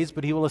 40 days,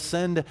 but he will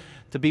ascend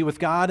to be with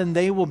God, and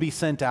they will be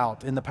sent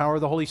out in the power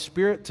of the Holy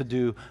Spirit to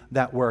do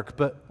that work.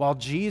 But while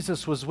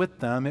Jesus was with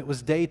them, it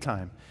was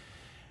daytime.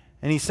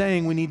 And he's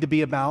saying we need to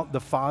be about the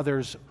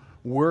Father's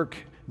work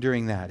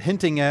during that,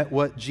 hinting at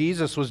what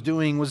Jesus was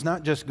doing was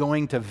not just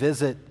going to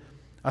visit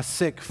a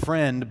sick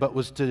friend, but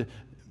was to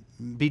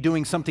be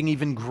doing something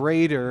even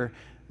greater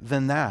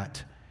than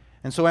that.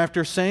 And so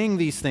after saying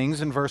these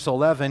things in verse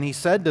 11, he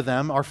said to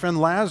them, "Our friend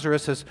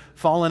Lazarus has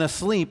fallen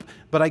asleep,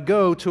 but I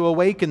go to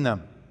awaken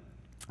him."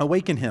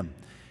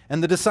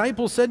 And the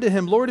disciples said to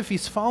him, "Lord, if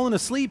he's fallen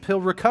asleep,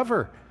 he'll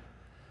recover,"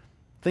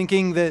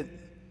 thinking that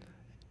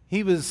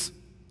he was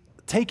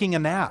taking a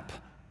nap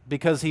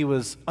because he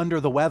was under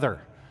the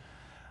weather.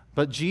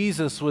 But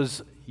Jesus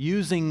was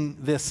using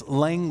this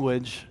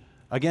language,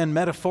 again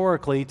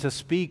metaphorically, to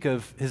speak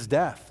of his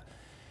death.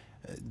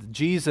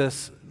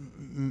 Jesus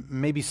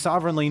maybe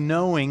sovereignly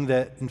knowing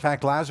that, in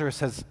fact, Lazarus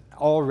has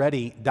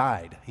already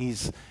died.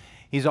 He's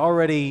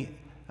already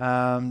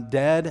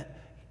dead.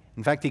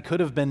 In fact, he could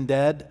have been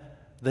dead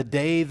the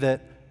day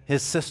that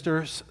his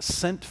sisters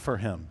sent for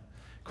him,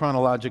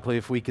 chronologically,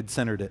 if we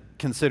considered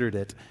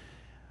it.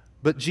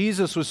 But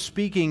Jesus was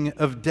speaking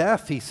of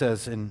death, he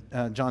says, and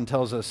John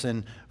tells us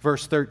in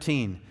verse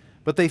 13.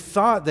 But they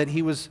thought that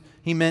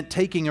he meant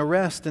taking a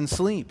rest and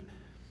sleep.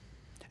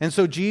 And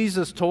so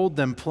Jesus told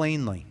them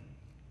plainly.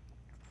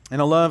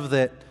 And I love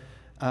that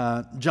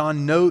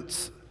John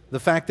notes the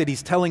fact that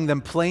he's telling them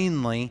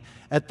plainly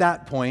at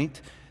that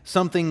point,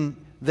 something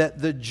that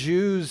the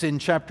Jews in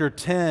chapter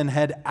 10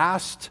 had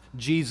asked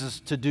Jesus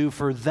to do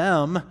for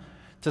them,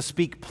 to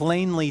speak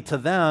plainly to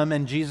them,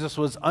 and Jesus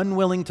was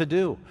unwilling to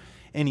do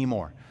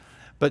anymore.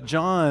 But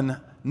John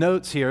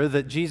notes here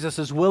that Jesus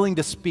is willing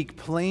to speak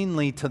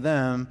plainly to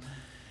them,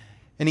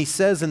 and he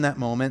says in that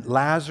moment,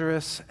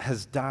 "Lazarus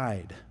has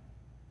died."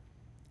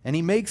 And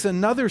he makes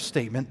another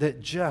statement that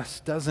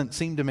just doesn't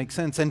seem to make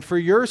sense. "And for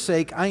your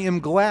sake, I am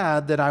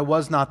glad that I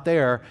was not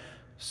there,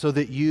 so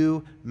that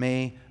you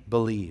may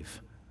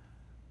believe."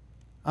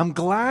 I'm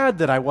glad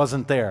that I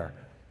wasn't there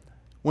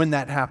when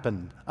that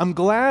happened. I'm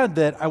glad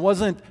that I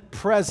wasn't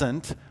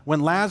present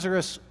when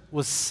Lazarus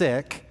was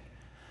sick,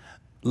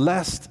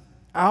 lest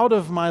out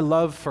of my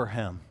love for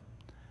him,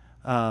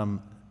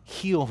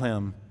 heal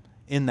him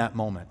in that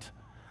moment.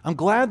 I'm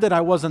glad that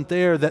I wasn't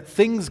there, that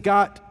things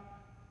got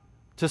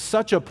to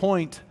such a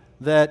point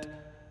that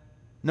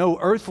no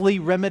earthly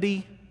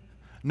remedy,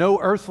 no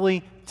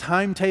earthly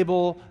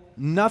timetable,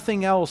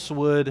 nothing else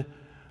would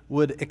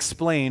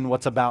explain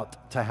what's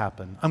about to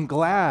happen. I'm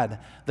glad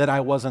that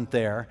I wasn't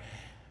there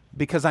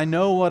because I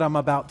know what I'm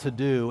about to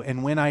do,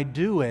 and when I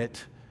do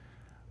it,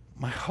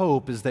 my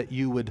hope is that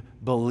you would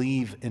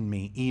believe in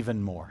me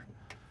even more.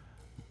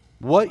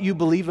 What you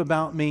believe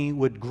about me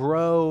would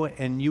grow,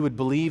 and you would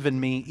believe in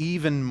me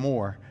even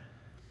more.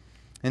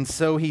 And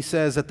so he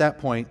says at that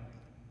point,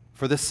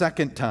 for the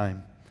second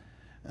time,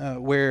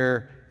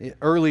 where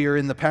earlier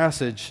in the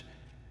passage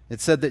it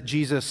said that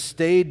Jesus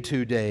stayed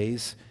 2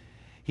 days,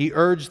 he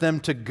urged them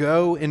to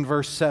go in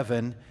verse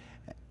 7,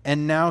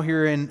 and now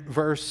here in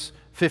verse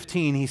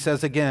 15 he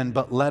says again,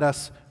 "But let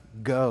us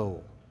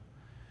go."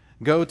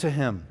 Go to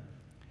him.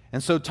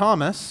 And so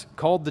Thomas,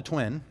 called the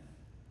twin,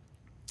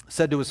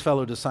 said to his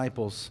fellow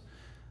disciples,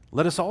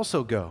 "Let us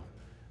also go,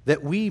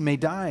 that we may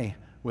die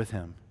with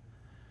him."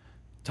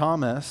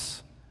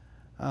 Thomas,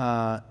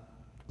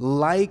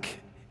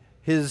 like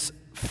his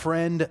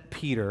friend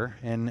Peter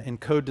and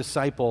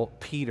co-disciple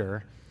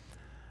Peter,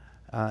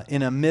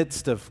 in a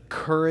midst of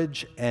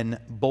courage and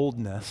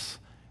boldness,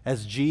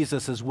 as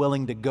Jesus is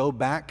willing to go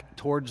back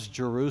towards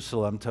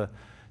Jerusalem to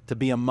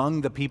be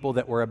among the people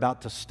that were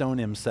about to stone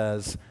him,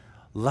 says,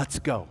 let's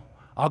go.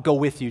 I'll go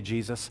with you,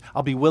 Jesus.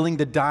 I'll be willing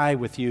to die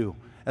with you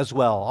as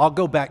well. I'll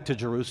go back to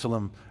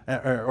Jerusalem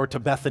or to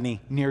Bethany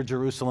near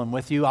Jerusalem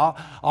with you.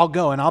 I'll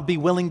go and I'll be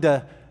willing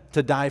to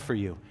die for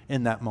you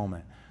in that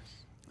moment.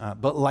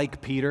 But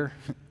like Peter,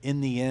 in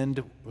the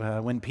end,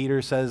 when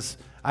Peter says,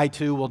 I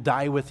too will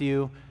die with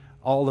you,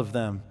 all of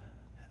them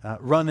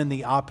run in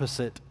the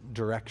opposite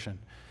direction.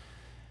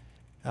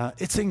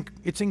 It's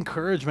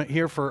encouragement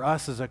here for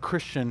us as a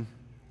Christian,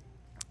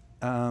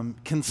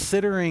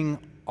 considering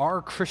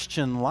our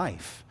Christian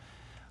life.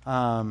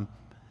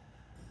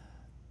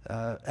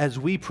 As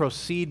we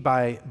proceed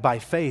by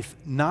faith,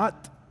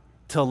 not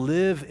to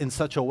live in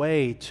such a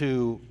way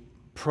to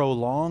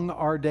prolong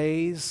our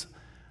days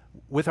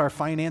with our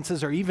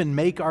finances or even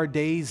make our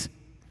days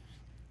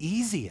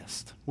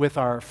easiest with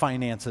our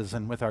finances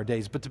and with our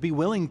days, but to be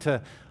willing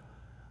to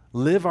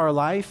live our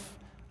life,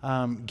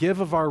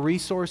 give of our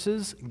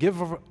resources, give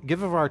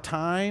of our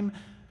time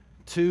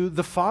to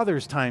the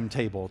Father's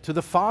timetable, to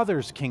the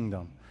Father's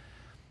kingdom.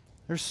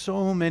 There's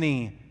so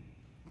many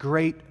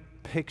great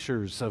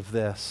pictures of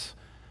this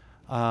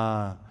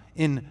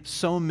in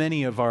so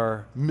many of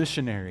our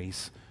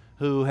missionaries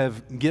who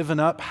have given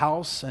up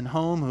house and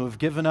home, who have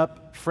given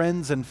up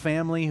friends and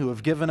family, who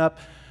have given up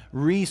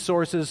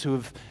resources, who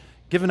have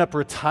given up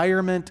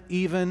retirement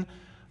even,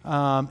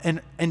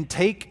 and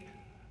take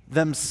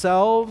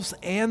themselves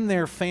and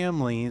their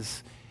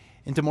families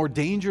into more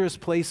dangerous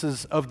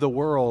places of the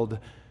world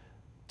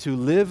to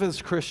live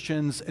as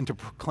Christians and to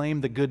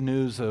proclaim the good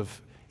news of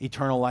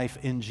eternal life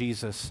in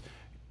Jesus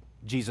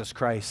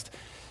Christ.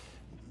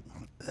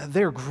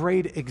 They're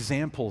great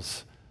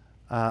examples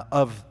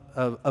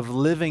of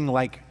living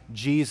like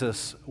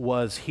Jesus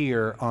was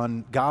here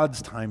on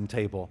God's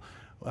timetable,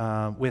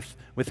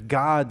 with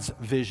God's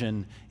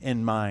vision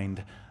in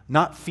mind,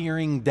 not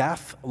fearing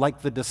death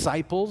like the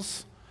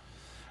disciples,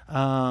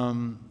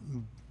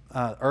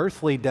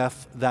 earthly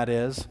death that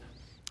is,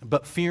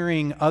 but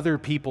fearing other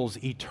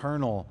people's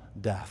eternal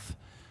death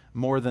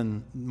more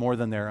than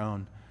their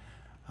own.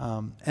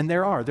 And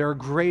there are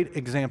great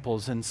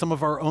examples, and some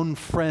of our own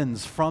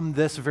friends from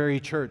this very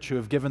church who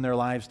have given their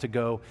lives to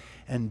go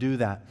and do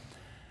that.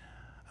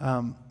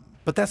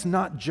 But that's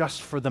not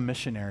just for the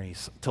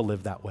missionaries to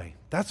live that way.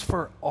 That's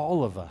for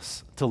all of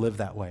us to live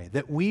that way.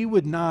 That we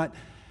would not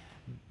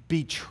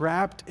be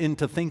trapped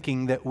into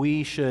thinking that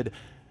we should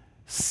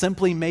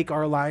simply make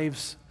our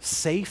lives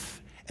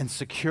safe and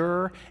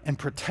secure and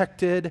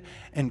protected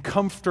and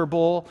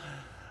comfortable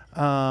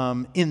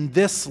in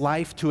this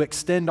life to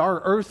extend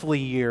our earthly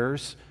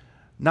years,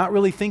 not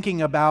really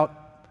thinking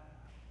about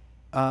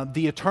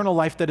the eternal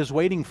life that is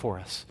waiting for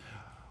us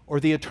or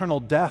the eternal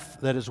death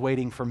that is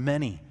waiting for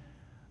many.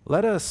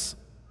 Let us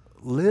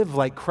live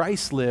like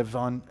Christ lived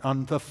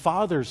on the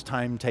Father's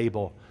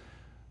timetable,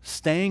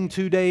 staying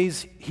 2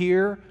 days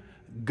here,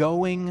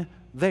 going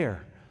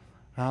there.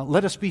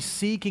 Let us be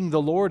seeking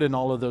the Lord in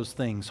all of those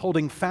things,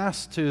 holding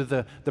fast to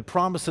the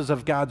promises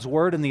of God's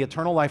Word and the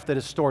eternal life that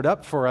is stored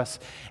up for us,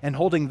 and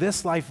holding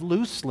this life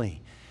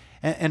loosely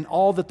and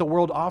all that the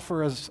world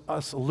offers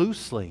us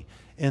loosely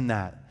in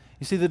that.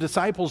 You see, the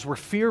disciples were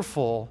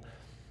fearful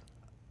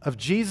of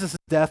Jesus'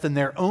 death and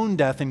their own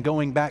death and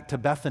going back to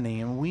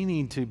Bethany, and we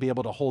need to be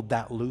able to hold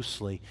that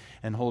loosely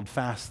and hold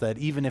fast that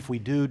even if we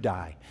do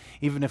die,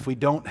 even if we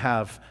don't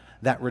have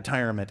that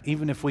retirement,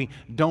 even if we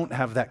don't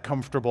have that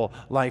comfortable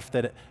life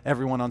that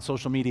everyone on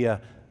social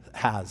media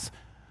has,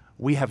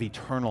 we have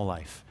eternal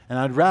life. And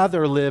I'd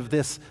rather live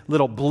this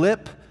little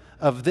blip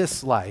of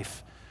this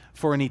life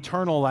for an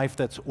eternal life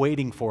that's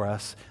waiting for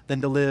us than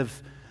to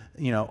live,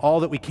 all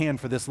that we can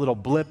for this little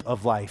blip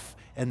of life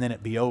and then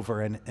it be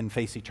over and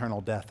face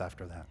eternal death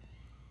after that.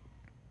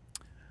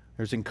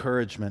 There's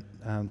encouragement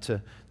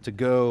to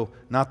go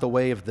not the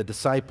way of the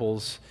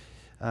disciples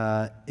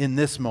in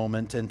this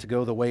moment and to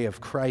go the way of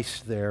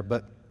Christ there.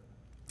 But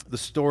the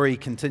story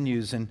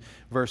continues in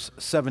verse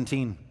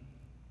 17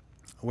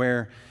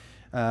 where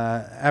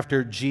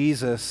after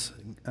Jesus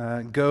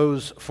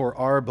goes for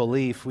our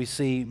belief, we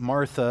see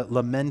Martha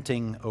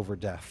lamenting over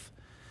death.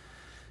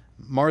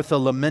 Martha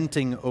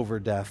lamenting over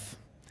death.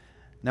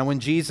 Now when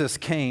Jesus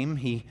came,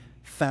 he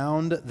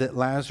found that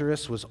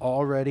Lazarus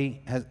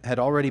had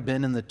already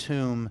been in the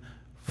tomb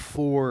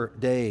 4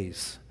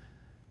 days.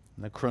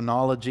 And the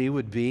chronology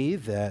would be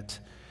that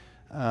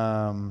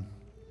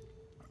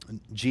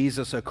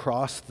Jesus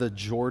across the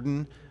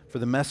Jordan, for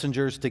the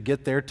messengers to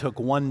get there, took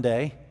 1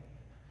 day.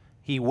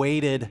 He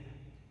waited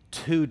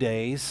 2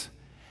 days,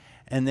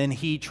 and then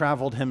he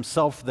traveled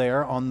himself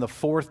there on the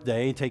 4th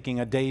day, taking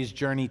a day's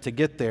journey to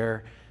get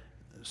there.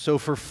 So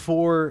for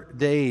 4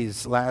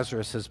 days,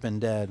 Lazarus has been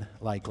dead,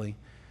 likely.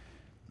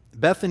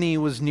 Bethany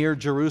was near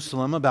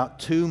Jerusalem, about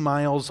 2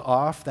 miles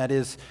off. That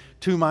is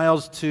 2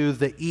 miles to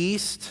the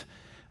east,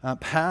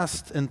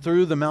 past and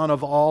through the Mount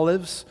of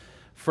Olives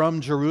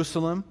from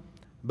Jerusalem,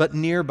 but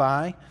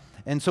nearby.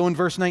 And so in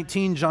verse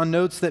 19, John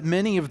notes that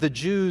many of the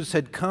Jews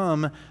had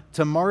come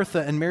to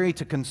Martha and Mary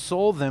to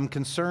console them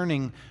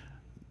concerning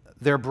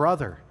their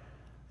brother.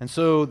 And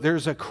so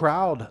there's a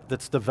crowd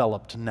that's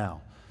developed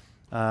now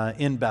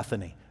in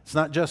Bethany. It's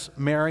not just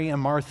Mary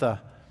and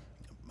Martha.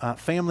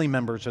 Family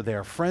members are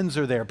there. Friends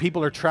are there.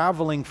 People are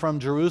traveling from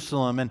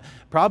Jerusalem, and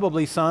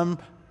probably some,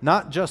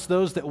 not just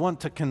those that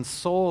want to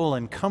console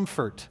and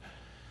comfort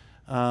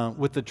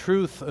with the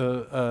truth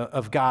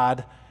of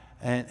God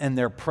and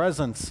their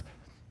presence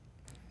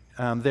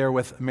there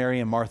with Mary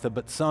and Martha,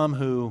 but some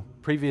who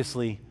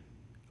previously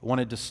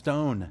wanted to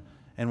stone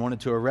and wanted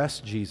to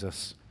arrest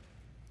Jesus.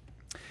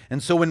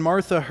 And so when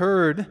Martha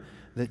heard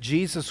that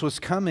Jesus was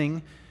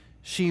coming,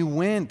 she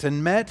went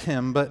and met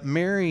him, but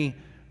Mary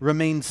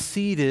remained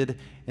seated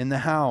in the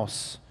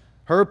house.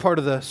 Her part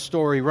of the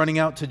story, running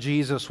out to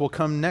Jesus, will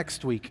come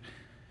next week.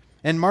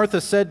 And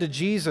Martha said to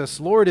Jesus,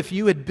 "Lord, if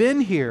you had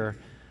been here,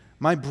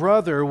 my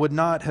brother would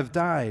not have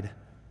died."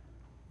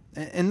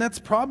 And that's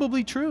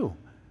probably true.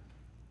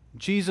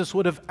 Jesus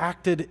would have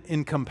acted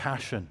in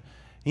compassion.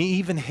 He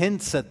even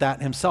hints at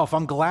that himself.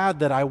 I'm glad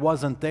that I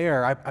wasn't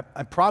there.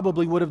 I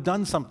probably would have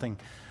done something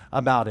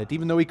about it,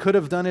 even though he could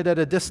have done it at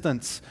a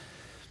distance.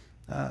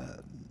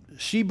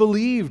 She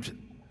believed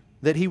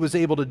that he was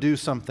able to do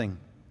something.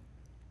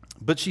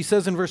 But she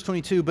says in verse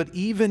 22, "But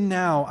even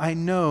now I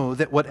know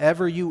that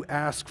whatever you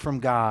ask from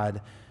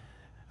God,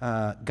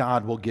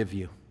 God will give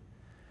you."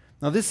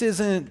 Now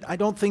I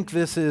don't think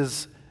this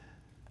is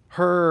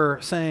her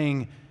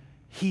saying,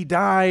 he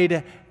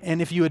died,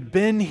 and if you had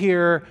been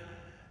here,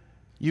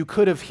 you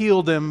could have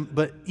healed him,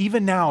 but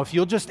even now, if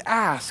you'll just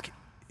ask,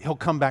 he'll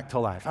come back to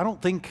life. I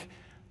don't think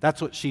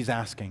that's what she's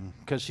asking,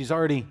 because she's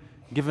already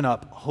given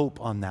up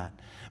hope on that.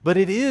 But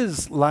it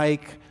is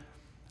like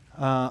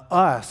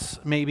us,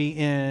 maybe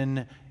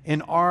in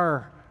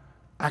our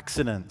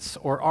accidents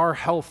or our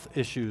health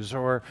issues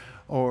or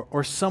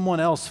someone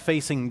else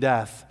facing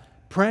death,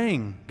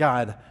 praying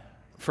God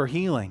for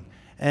healing,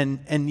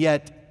 and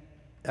yet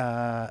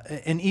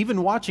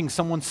even watching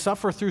someone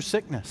suffer through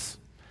sickness,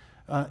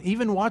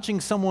 even watching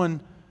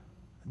someone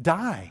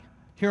die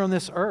here on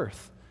this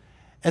earth.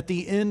 At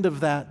the end of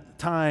that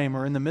time,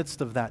 or in the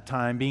midst of that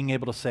time, being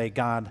able to say,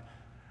 "God,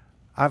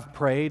 I've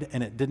prayed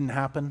and it didn't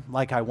happen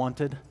like I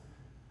wanted,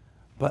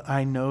 but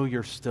I know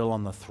you're still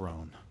on the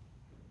throne."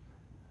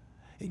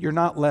 You're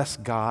not less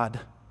God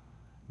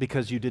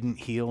because you didn't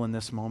heal in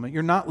this moment.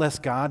 You're not less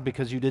God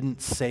because you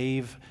didn't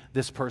save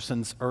this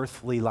person's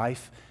earthly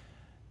life.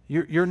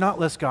 You're not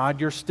less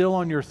God. You're still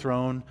on your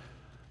throne,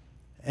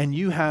 and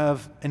you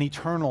have an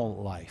eternal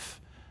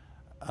life,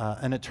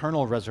 an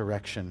eternal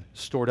resurrection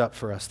stored up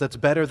for us that's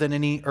better than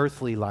any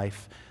earthly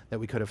life that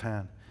we could have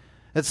had.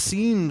 It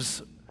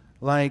seems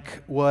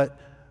like what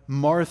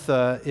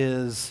Martha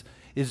is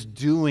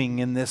doing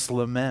in this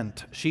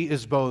lament. She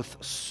is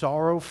both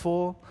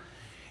sorrowful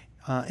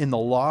in the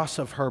loss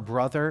of her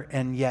brother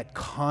and yet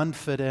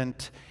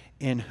confident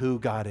in who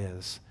God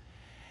is.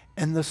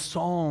 And the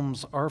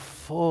Psalms are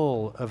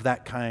full of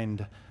that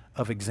kind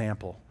of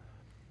example.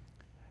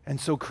 And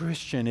so,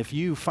 Christian, if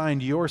you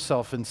find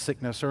yourself in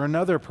sickness, or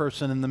another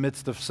person in the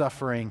midst of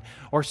suffering,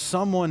 or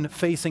someone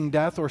facing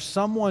death, or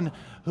someone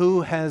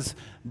who has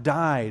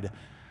died,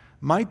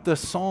 might the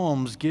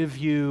Psalms give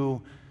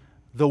you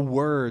the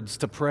words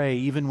to pray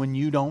even when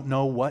you don't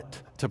know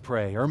what to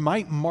pray? Or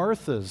might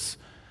Martha's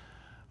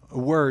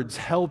words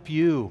help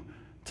you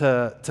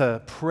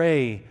to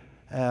pray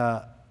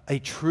a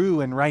true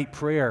and right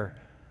prayer?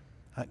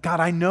 God,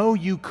 I know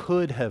you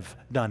could have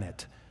done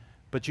it,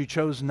 but you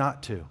chose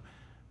not to.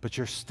 But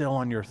you're still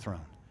on your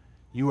throne.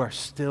 You are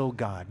still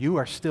God. You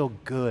are still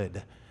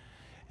good.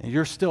 And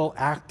you're still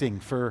acting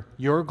for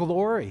your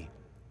glory,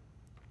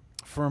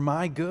 for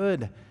my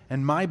good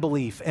and my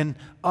belief and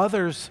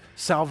others'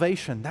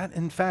 salvation. That,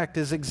 in fact,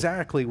 is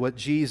exactly what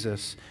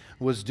Jesus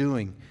was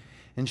doing.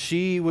 And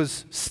she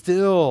was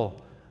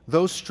still,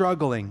 though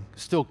struggling,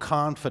 still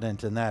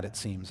confident in that, it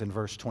seems, in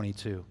verse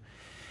 22.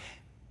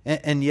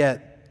 And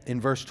yet,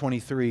 in verse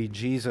 23,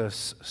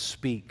 Jesus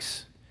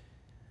speaks.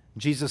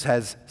 Jesus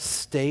has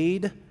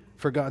stayed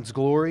for God's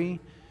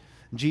glory.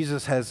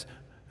 Jesus has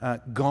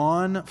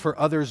gone for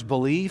others'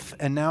 belief.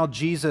 And now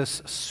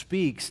Jesus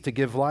speaks to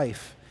give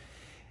life.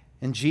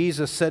 And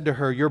Jesus said to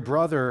her, "Your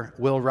brother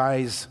will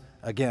rise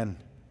again."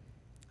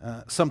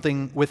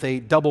 Something with a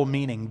double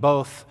meaning.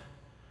 Both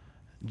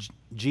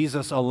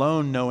Jesus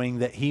alone knowing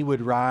that he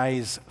would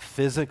rise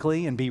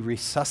physically and be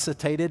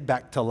resuscitated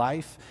back to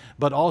life,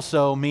 but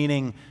also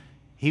meaning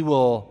he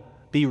will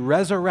be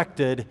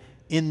resurrected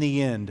in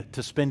the end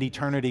to spend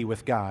eternity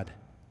with God.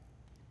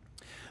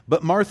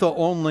 But Martha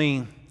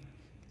only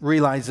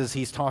realizes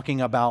he's talking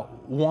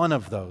about one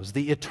of those,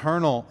 the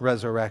eternal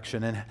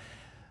resurrection,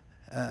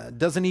 and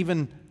doesn't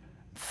even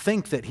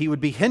think that he would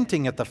be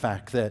hinting at the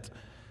fact that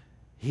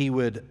he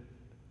would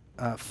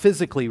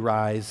physically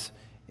rise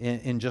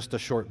in just a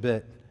short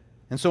bit.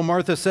 And so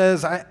Martha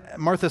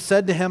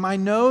said to him, "I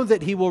know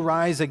that he will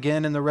rise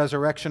again in the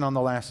resurrection on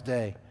the last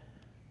day."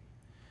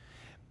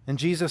 And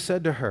Jesus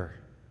said to her,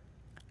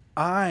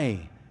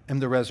 "I am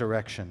the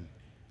resurrection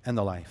and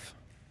the life.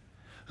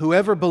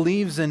 Whoever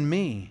believes in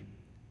me,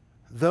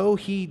 though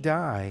he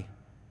die,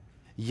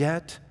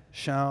 yet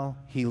shall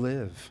he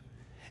live.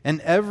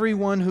 And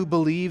everyone who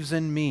believes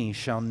in me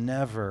shall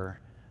never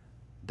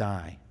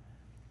die.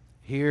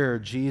 Here,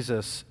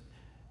 Jesus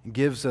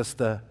gives us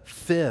the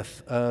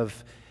fifth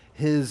of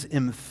his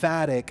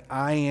emphatic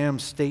I am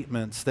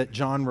statements that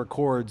John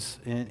records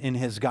in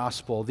his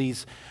gospel.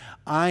 These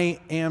I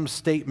am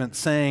statements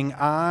saying,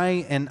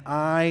 I and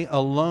I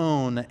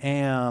alone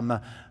am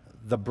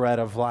the bread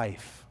of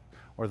life,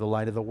 or the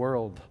light of the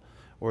world,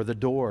 or the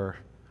door,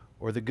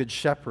 or the good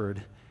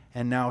shepherd.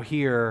 And now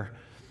here,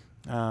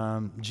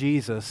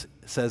 Jesus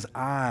says,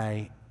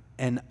 I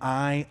and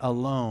I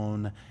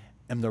alone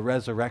am the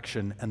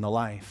resurrection and the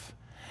life.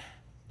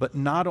 But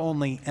not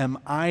only am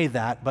I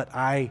that, but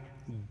I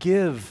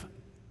give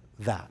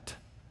that.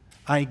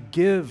 I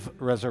give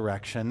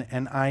resurrection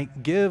and I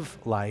give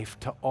life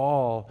to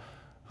all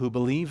who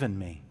believe in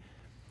me.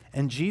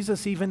 And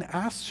Jesus even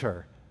asks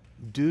her,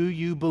 do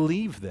you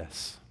believe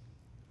this?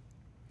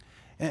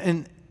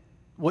 And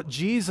what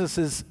Jesus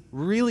is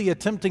really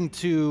attempting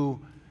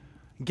to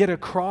get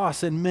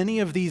across in many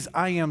of these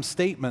I am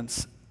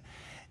statements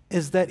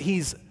is that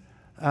he's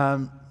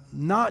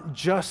not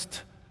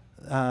just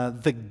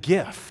the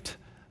gift.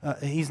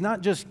 He's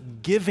not just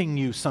giving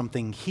you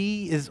something.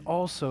 He is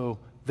also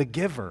the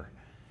giver.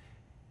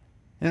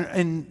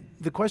 And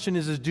the question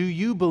is do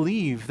you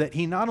believe that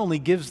he not only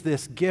gives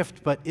this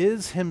gift, but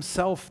is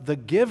himself the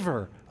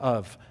giver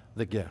of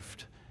the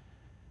gift?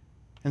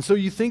 And so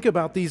you think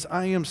about these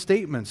I am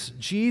statements.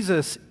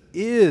 Jesus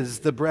is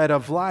the bread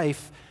of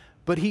life,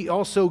 but he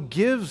also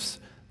gives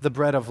the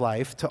bread of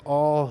life to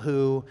all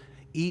who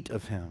eat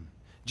of him.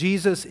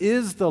 Jesus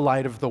is the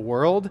light of the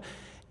world,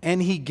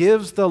 and he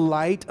gives the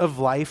light of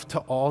life to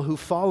all who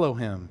follow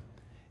him.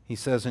 He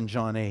says in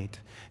John 8,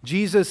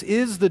 Jesus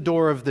is the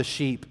door of the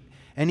sheep,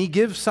 and he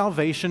gives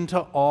salvation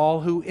to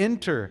all who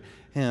enter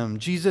him.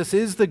 Jesus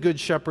is the good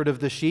shepherd of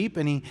the sheep,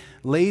 and he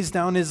lays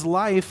down his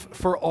life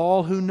for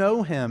all who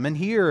know him. And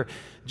here,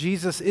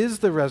 Jesus is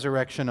the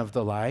resurrection of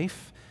the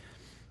life,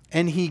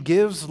 and he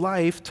gives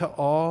life to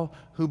all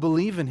who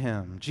believe in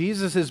him.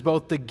 Jesus is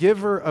both the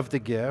giver of the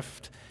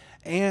gift,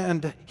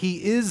 and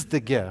he is the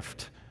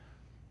gift.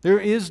 There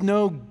is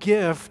no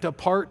gift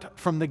apart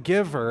from the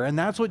giver, and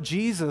that's what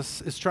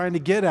Jesus is trying to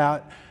get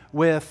at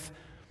with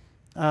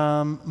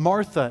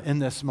Martha in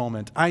this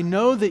moment. I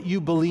know that you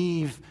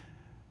believe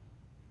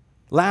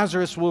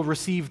Lazarus will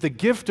receive the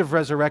gift of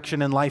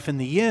resurrection and life in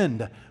the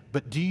end,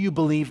 but do you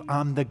believe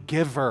I'm the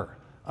giver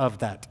of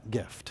that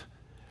gift?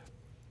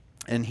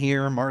 And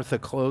here Martha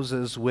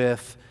closes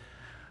with,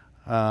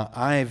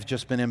 I've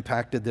just been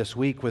impacted this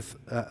week with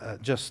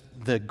just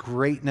the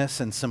greatness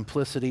and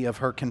simplicity of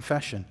her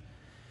confession.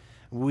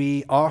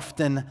 We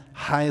often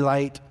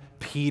highlight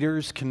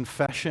Peter's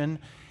confession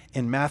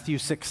in Matthew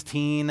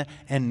 16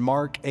 and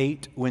Mark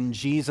 8 when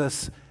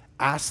Jesus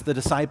asked the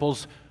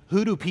disciples,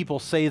 who do people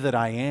say that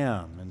I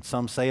am? And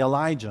some say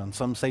Elijah, and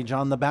some say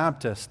John the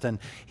Baptist. And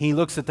he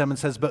looks at them and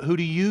says, but who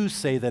do you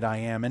say that I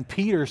am? And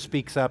Peter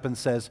speaks up and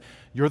says,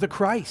 you're the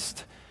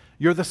Christ.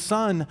 You're the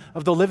Son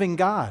of the living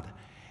God.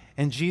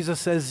 And Jesus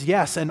says,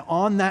 yes, and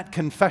on that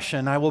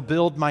confession I will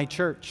build my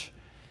church.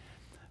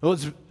 Well,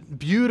 it's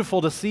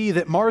beautiful to see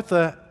that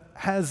Martha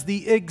has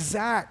the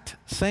exact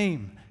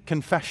same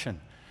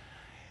confession.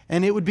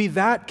 And it would be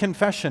that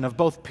confession of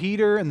both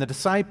Peter and the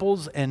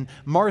disciples and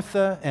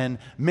Martha and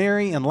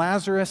Mary and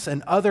Lazarus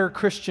and other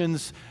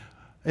Christians.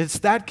 It's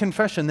that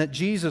confession that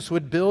Jesus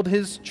would build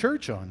his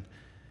church on.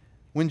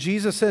 When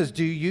Jesus says,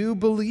 do you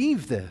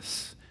believe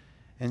this?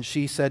 And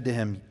she said to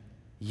him,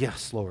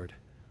 yes, Lord.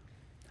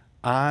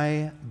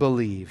 I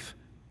believe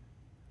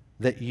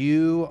that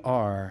you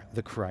are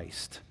the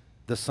Christ,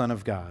 the Son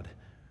of God,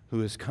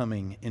 who is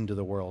coming into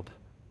the world.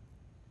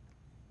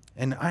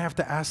 And I have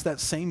to ask that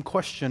same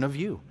question of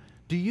you.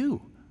 Do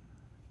you?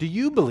 Do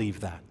you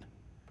believe that?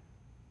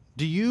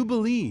 Do you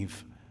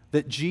believe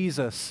that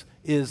Jesus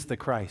is the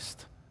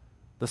Christ,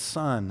 the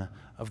Son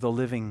of the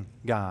living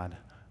God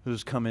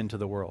who's come into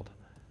the world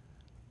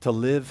to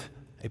live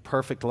a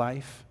perfect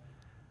life,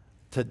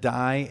 to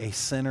die a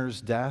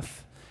sinner's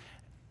death,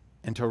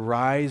 and to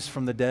rise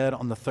from the dead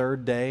on the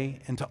third day,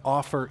 and to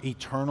offer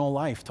eternal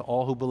life to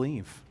all who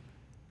believe?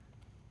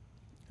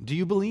 Do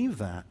you believe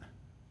that?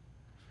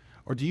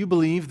 Or do you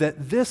believe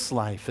that this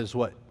life is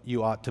what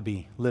you ought to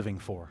be living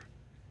for?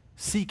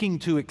 Seeking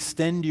to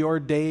extend your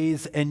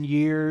days and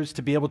years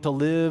to be able to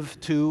live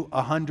to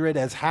 100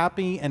 as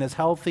happy and as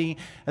healthy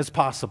as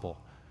possible?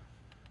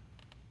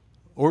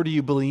 Or do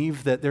you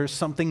believe that there's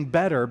something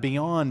better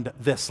beyond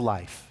this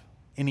life,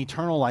 an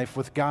eternal life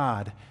with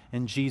God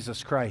and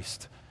Jesus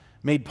Christ,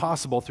 made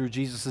possible through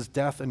Jesus'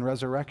 death and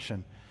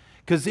resurrection?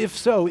 Because if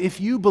so, if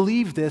you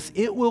believe this,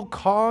 it will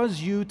cause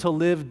you to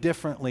live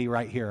differently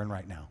right here and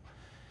right now.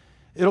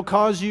 It'll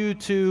cause you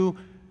to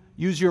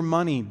use your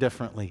money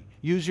differently,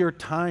 use your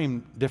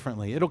time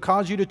differently. It'll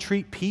cause you to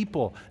treat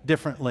people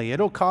differently.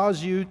 It'll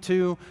cause you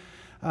to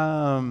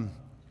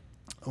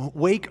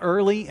Wake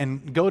early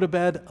and go to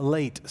bed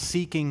late,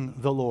 seeking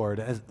the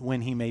Lord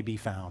when he may be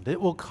found. It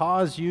will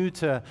cause you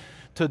to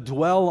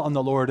dwell on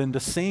the Lord and to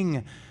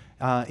sing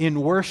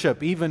in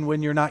worship, even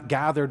when you're not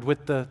gathered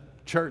with the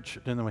church.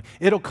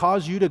 It'll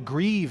cause you to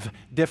grieve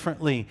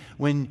differently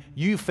when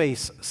you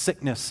face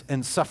sickness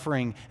and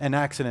suffering and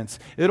accidents.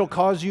 It'll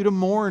cause you to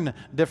mourn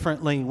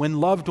differently when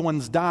loved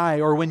ones die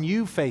or when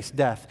you face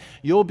death.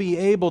 You'll be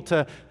able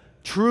to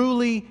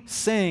truly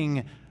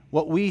sing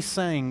what we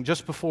sang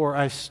just before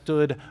I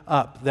stood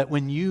up, that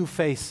when you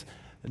face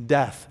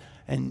death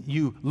and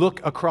you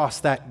look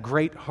across that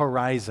great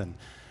horizon,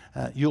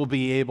 you'll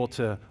be able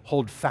to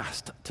hold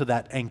fast to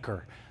that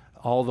anchor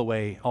all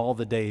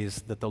the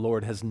days that the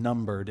Lord has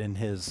numbered in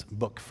his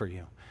book for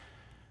you.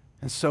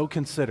 And so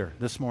consider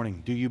this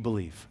morning, do you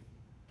believe?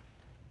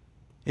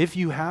 If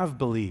you have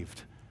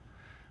believed,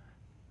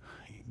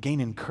 gain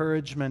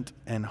encouragement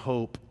and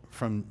hope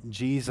from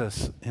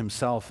Jesus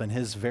himself and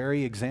his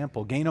very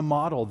example. Gain a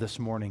model this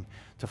morning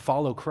to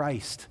follow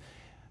Christ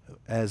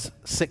as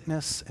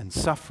sickness and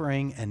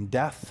suffering and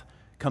death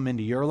come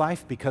into your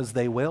life, because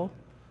they will.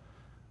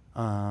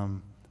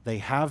 They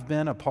have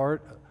been a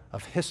part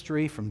of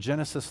history from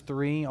Genesis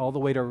 3 all the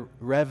way to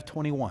Rev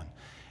 21,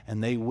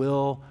 and they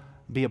will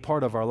be a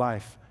part of our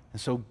life.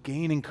 And so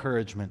gain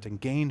encouragement and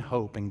gain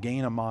hope and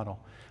gain a model.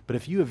 But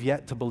if you have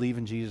yet to believe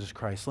in Jesus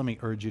Christ, let me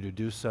urge you to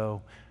do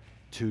so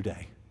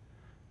today.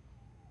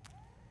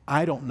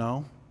 I don't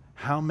know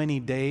how many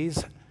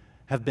days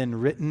have been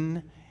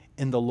written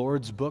in the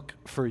Lord's book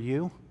for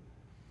you,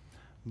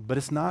 but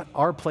it's not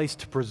our place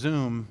to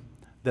presume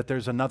that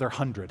there's another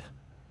 100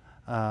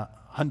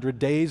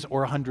 days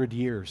or 100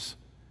 years.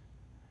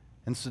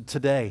 And so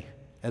today,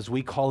 as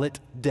we call it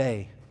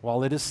day,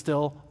 while it is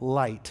still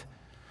light,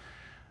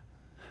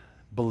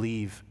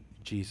 believe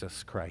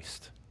Jesus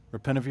Christ.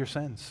 Repent of your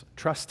sins.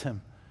 Trust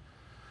him.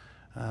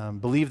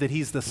 Believe that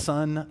he's the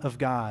Son of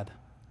God,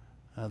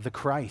 the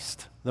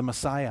Christ, the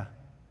Messiah.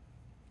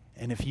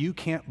 And if you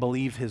can't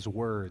believe his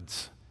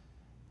words,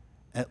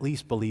 at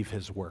least believe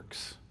his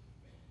works.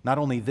 Not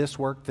only this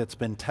work that's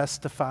been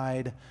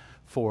testified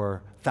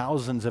for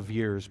thousands of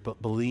years,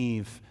 but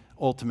believe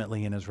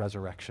ultimately in his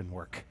resurrection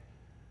work.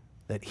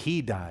 That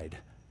he died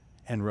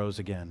and rose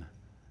again,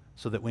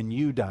 so that when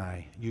you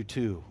die, you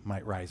too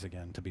might rise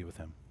again to be with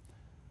him.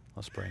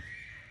 Let's pray.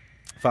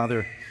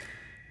 Father,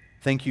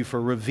 thank you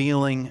for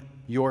revealing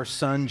your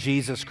Son,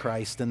 Jesus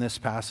Christ, in this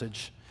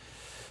passage,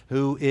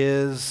 who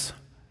is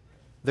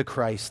the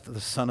Christ,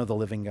 the Son of the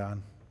living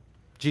God.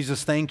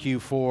 Jesus, thank you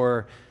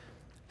for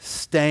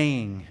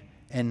staying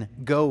and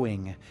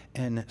going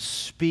and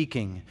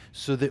speaking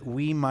so that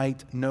we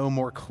might know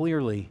more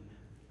clearly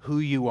who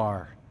you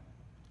are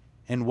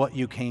and what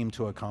you came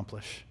to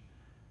accomplish.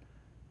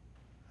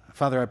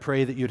 Father, I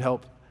pray that you'd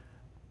help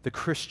the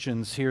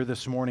Christians here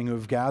this morning who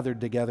have gathered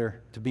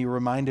together to be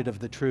reminded of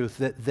the truth,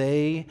 that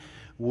they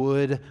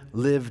would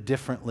live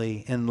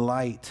differently in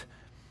light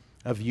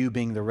of you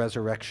being the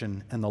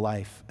resurrection and the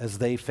life as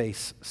they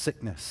face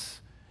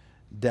sickness,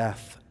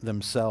 death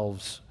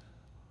themselves,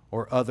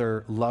 or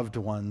other loved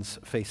ones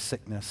face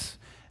sickness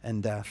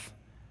and death.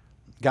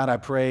 God, I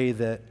pray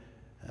that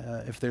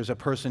if there's a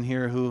person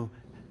here who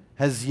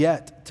has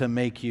yet to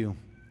make you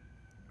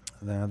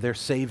their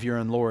Savior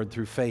and Lord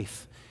through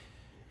faith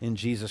in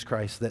Jesus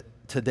Christ, that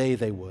today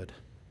they would.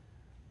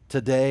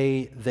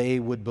 Today they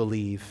would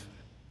believe.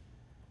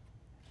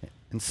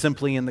 And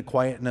simply in the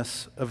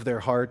quietness of their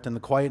heart and the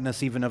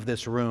quietness even of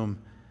this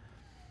room,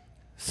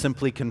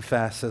 simply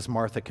confess as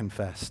Martha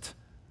confessed,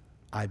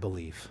 I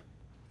believe.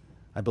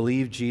 I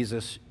believe,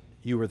 Jesus,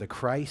 you are the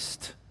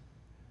Christ,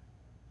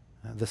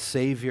 the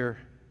Savior,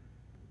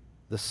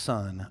 the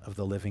Son of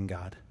the living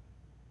God.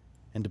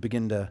 And to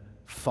begin to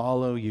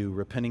follow you,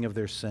 repenting of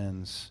their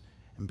sins,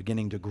 and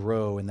beginning to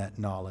grow in that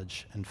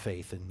knowledge and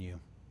faith in you.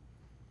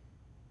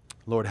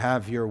 Lord,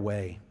 have your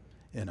way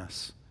in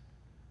us.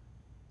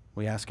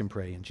 We ask and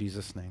pray in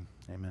Jesus' name.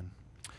 Amen.